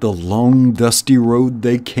 Up the long dusty road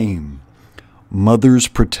they came, mothers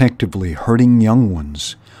protectively herding young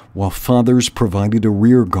ones, while fathers provided a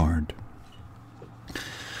rear guard.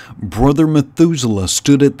 Brother Methuselah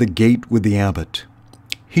stood at the gate with the abbot.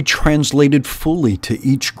 He translated fully to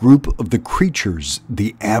each group of the creatures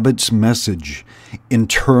the abbot's message, in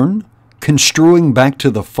turn construing back to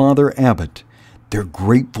the father abbot their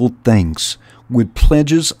grateful thanks with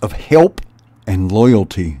pledges of help and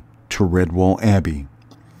loyalty to Redwall Abbey.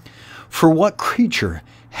 For what creature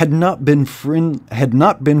had not been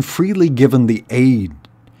freely given the aid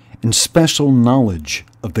and special knowledge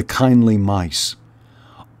of the kindly mice?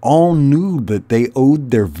 All knew that they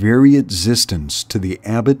owed their very existence to the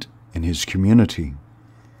abbot and his community.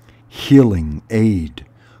 Healing, aid,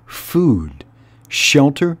 food,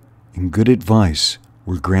 shelter, and good advice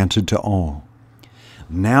were granted to all.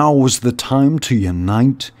 Now was the time to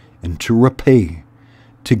unite and to repay,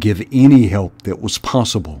 to give any help that was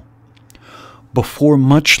possible. Before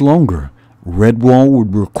much longer, Redwall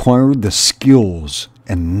would require the skills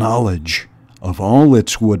and knowledge of all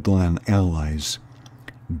its woodland allies.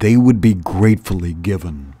 They would be gratefully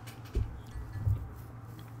given.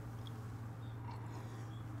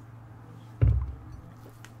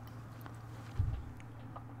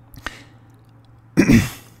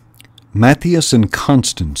 Matthias and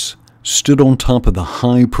Constance stood on top of the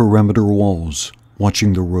high perimeter walls,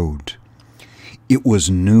 watching the road. It was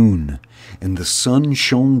noon, and the sun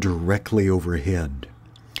shone directly overhead.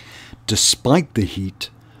 Despite the heat,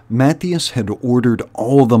 Matthias had ordered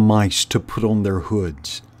all the mice to put on their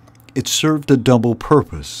hoods. It served a double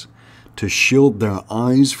purpose, to shield their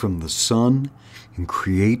eyes from the sun and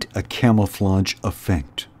create a camouflage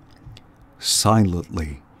effect.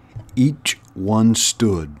 Silently, each one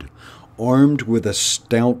stood, armed with a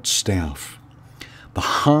stout staff. The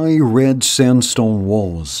high red sandstone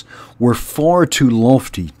walls were far too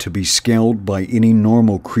lofty to be scaled by any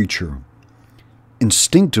normal creature.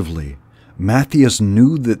 Instinctively, Matthias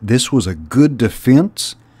knew that this was a good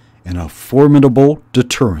defense and a formidable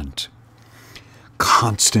deterrent.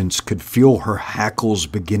 Constance could feel her hackles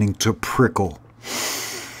beginning to prickle.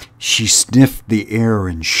 She sniffed the air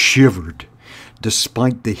and shivered,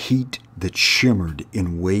 despite the heat that shimmered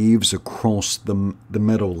in waves across the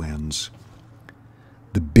meadowlands.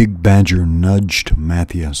 The big badger nudged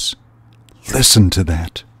Matthias. "Listen to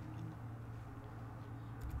that."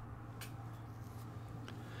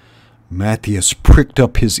 Matthias pricked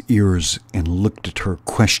up his ears and looked at her,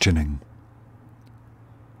 questioning.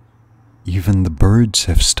 "Even the birds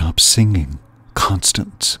have stopped singing,"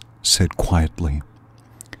 Constance said quietly.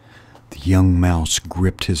 The young mouse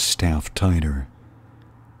gripped his staff tighter.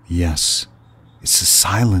 "Yes, it's the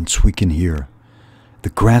silence we can hear. The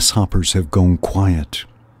grasshoppers have gone quiet."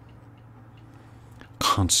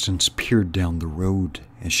 Constance peered down the road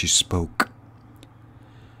as she spoke.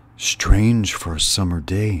 "Strange for a summer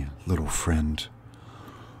day, little friend."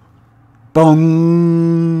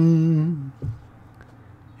 Bong!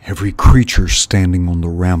 Every creature standing on the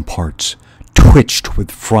ramparts twitched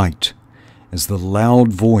with fright as the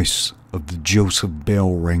loud voice of the Joseph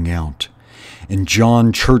bell rang out, and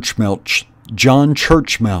John Churchmouse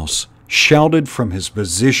shouted from his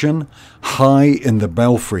position high in the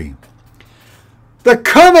belfry, "They're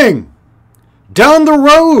coming! Down the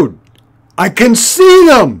road! I can see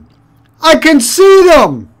them! I can see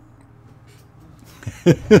them!"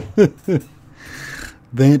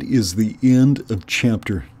 That is the end of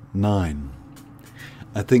chapter 9.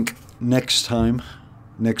 I think next time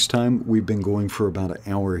we've been going for about an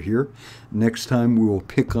hour here. Next time we will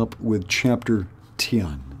pick up with chapter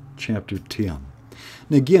 10. Chapter 10.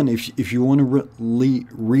 And again, if you want to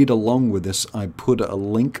read along with this, I put a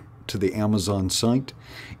link to the Amazon site,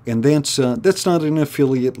 and that's not an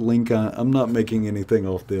affiliate link. I'm not making anything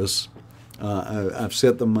off this. I've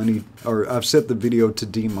set the video to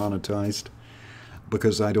demonetized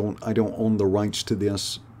because I don't own the rights to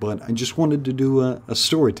this. But I just wanted to do a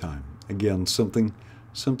story time again, something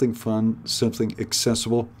fun, something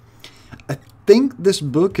accessible. I think this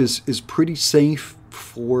book is pretty safe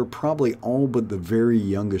for probably all but the very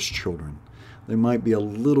youngest children. They might be a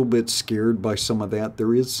little bit scared by some of that.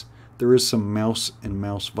 There is some mouse and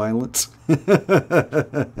mouse violence.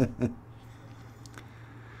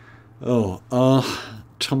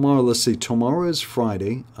 Tomorrow, let's see, tomorrow is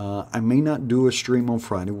Friday. I may not do a stream on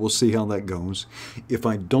Friday. We'll see how that goes. If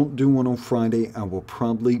I don't do one on Friday, I will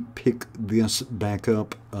probably pick this back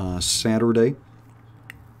up Saturday.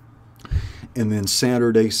 And then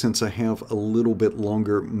Saturday, since I have a little bit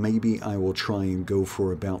longer, maybe I will try and go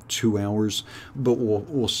for about 2 hours. But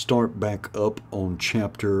we'll start back up on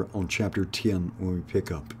chapter 10 when we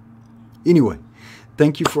pick up. Anyway,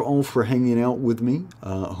 Thank you for all for hanging out with me.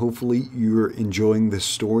 Hopefully you're enjoying this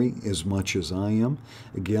story as much as I am.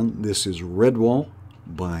 Again, this is Redwall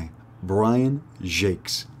by Brian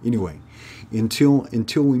Jacques. Anyway, until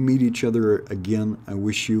we meet each other again, I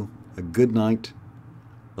wish you a good night,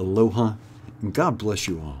 aloha, and God bless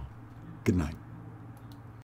you all. Good night.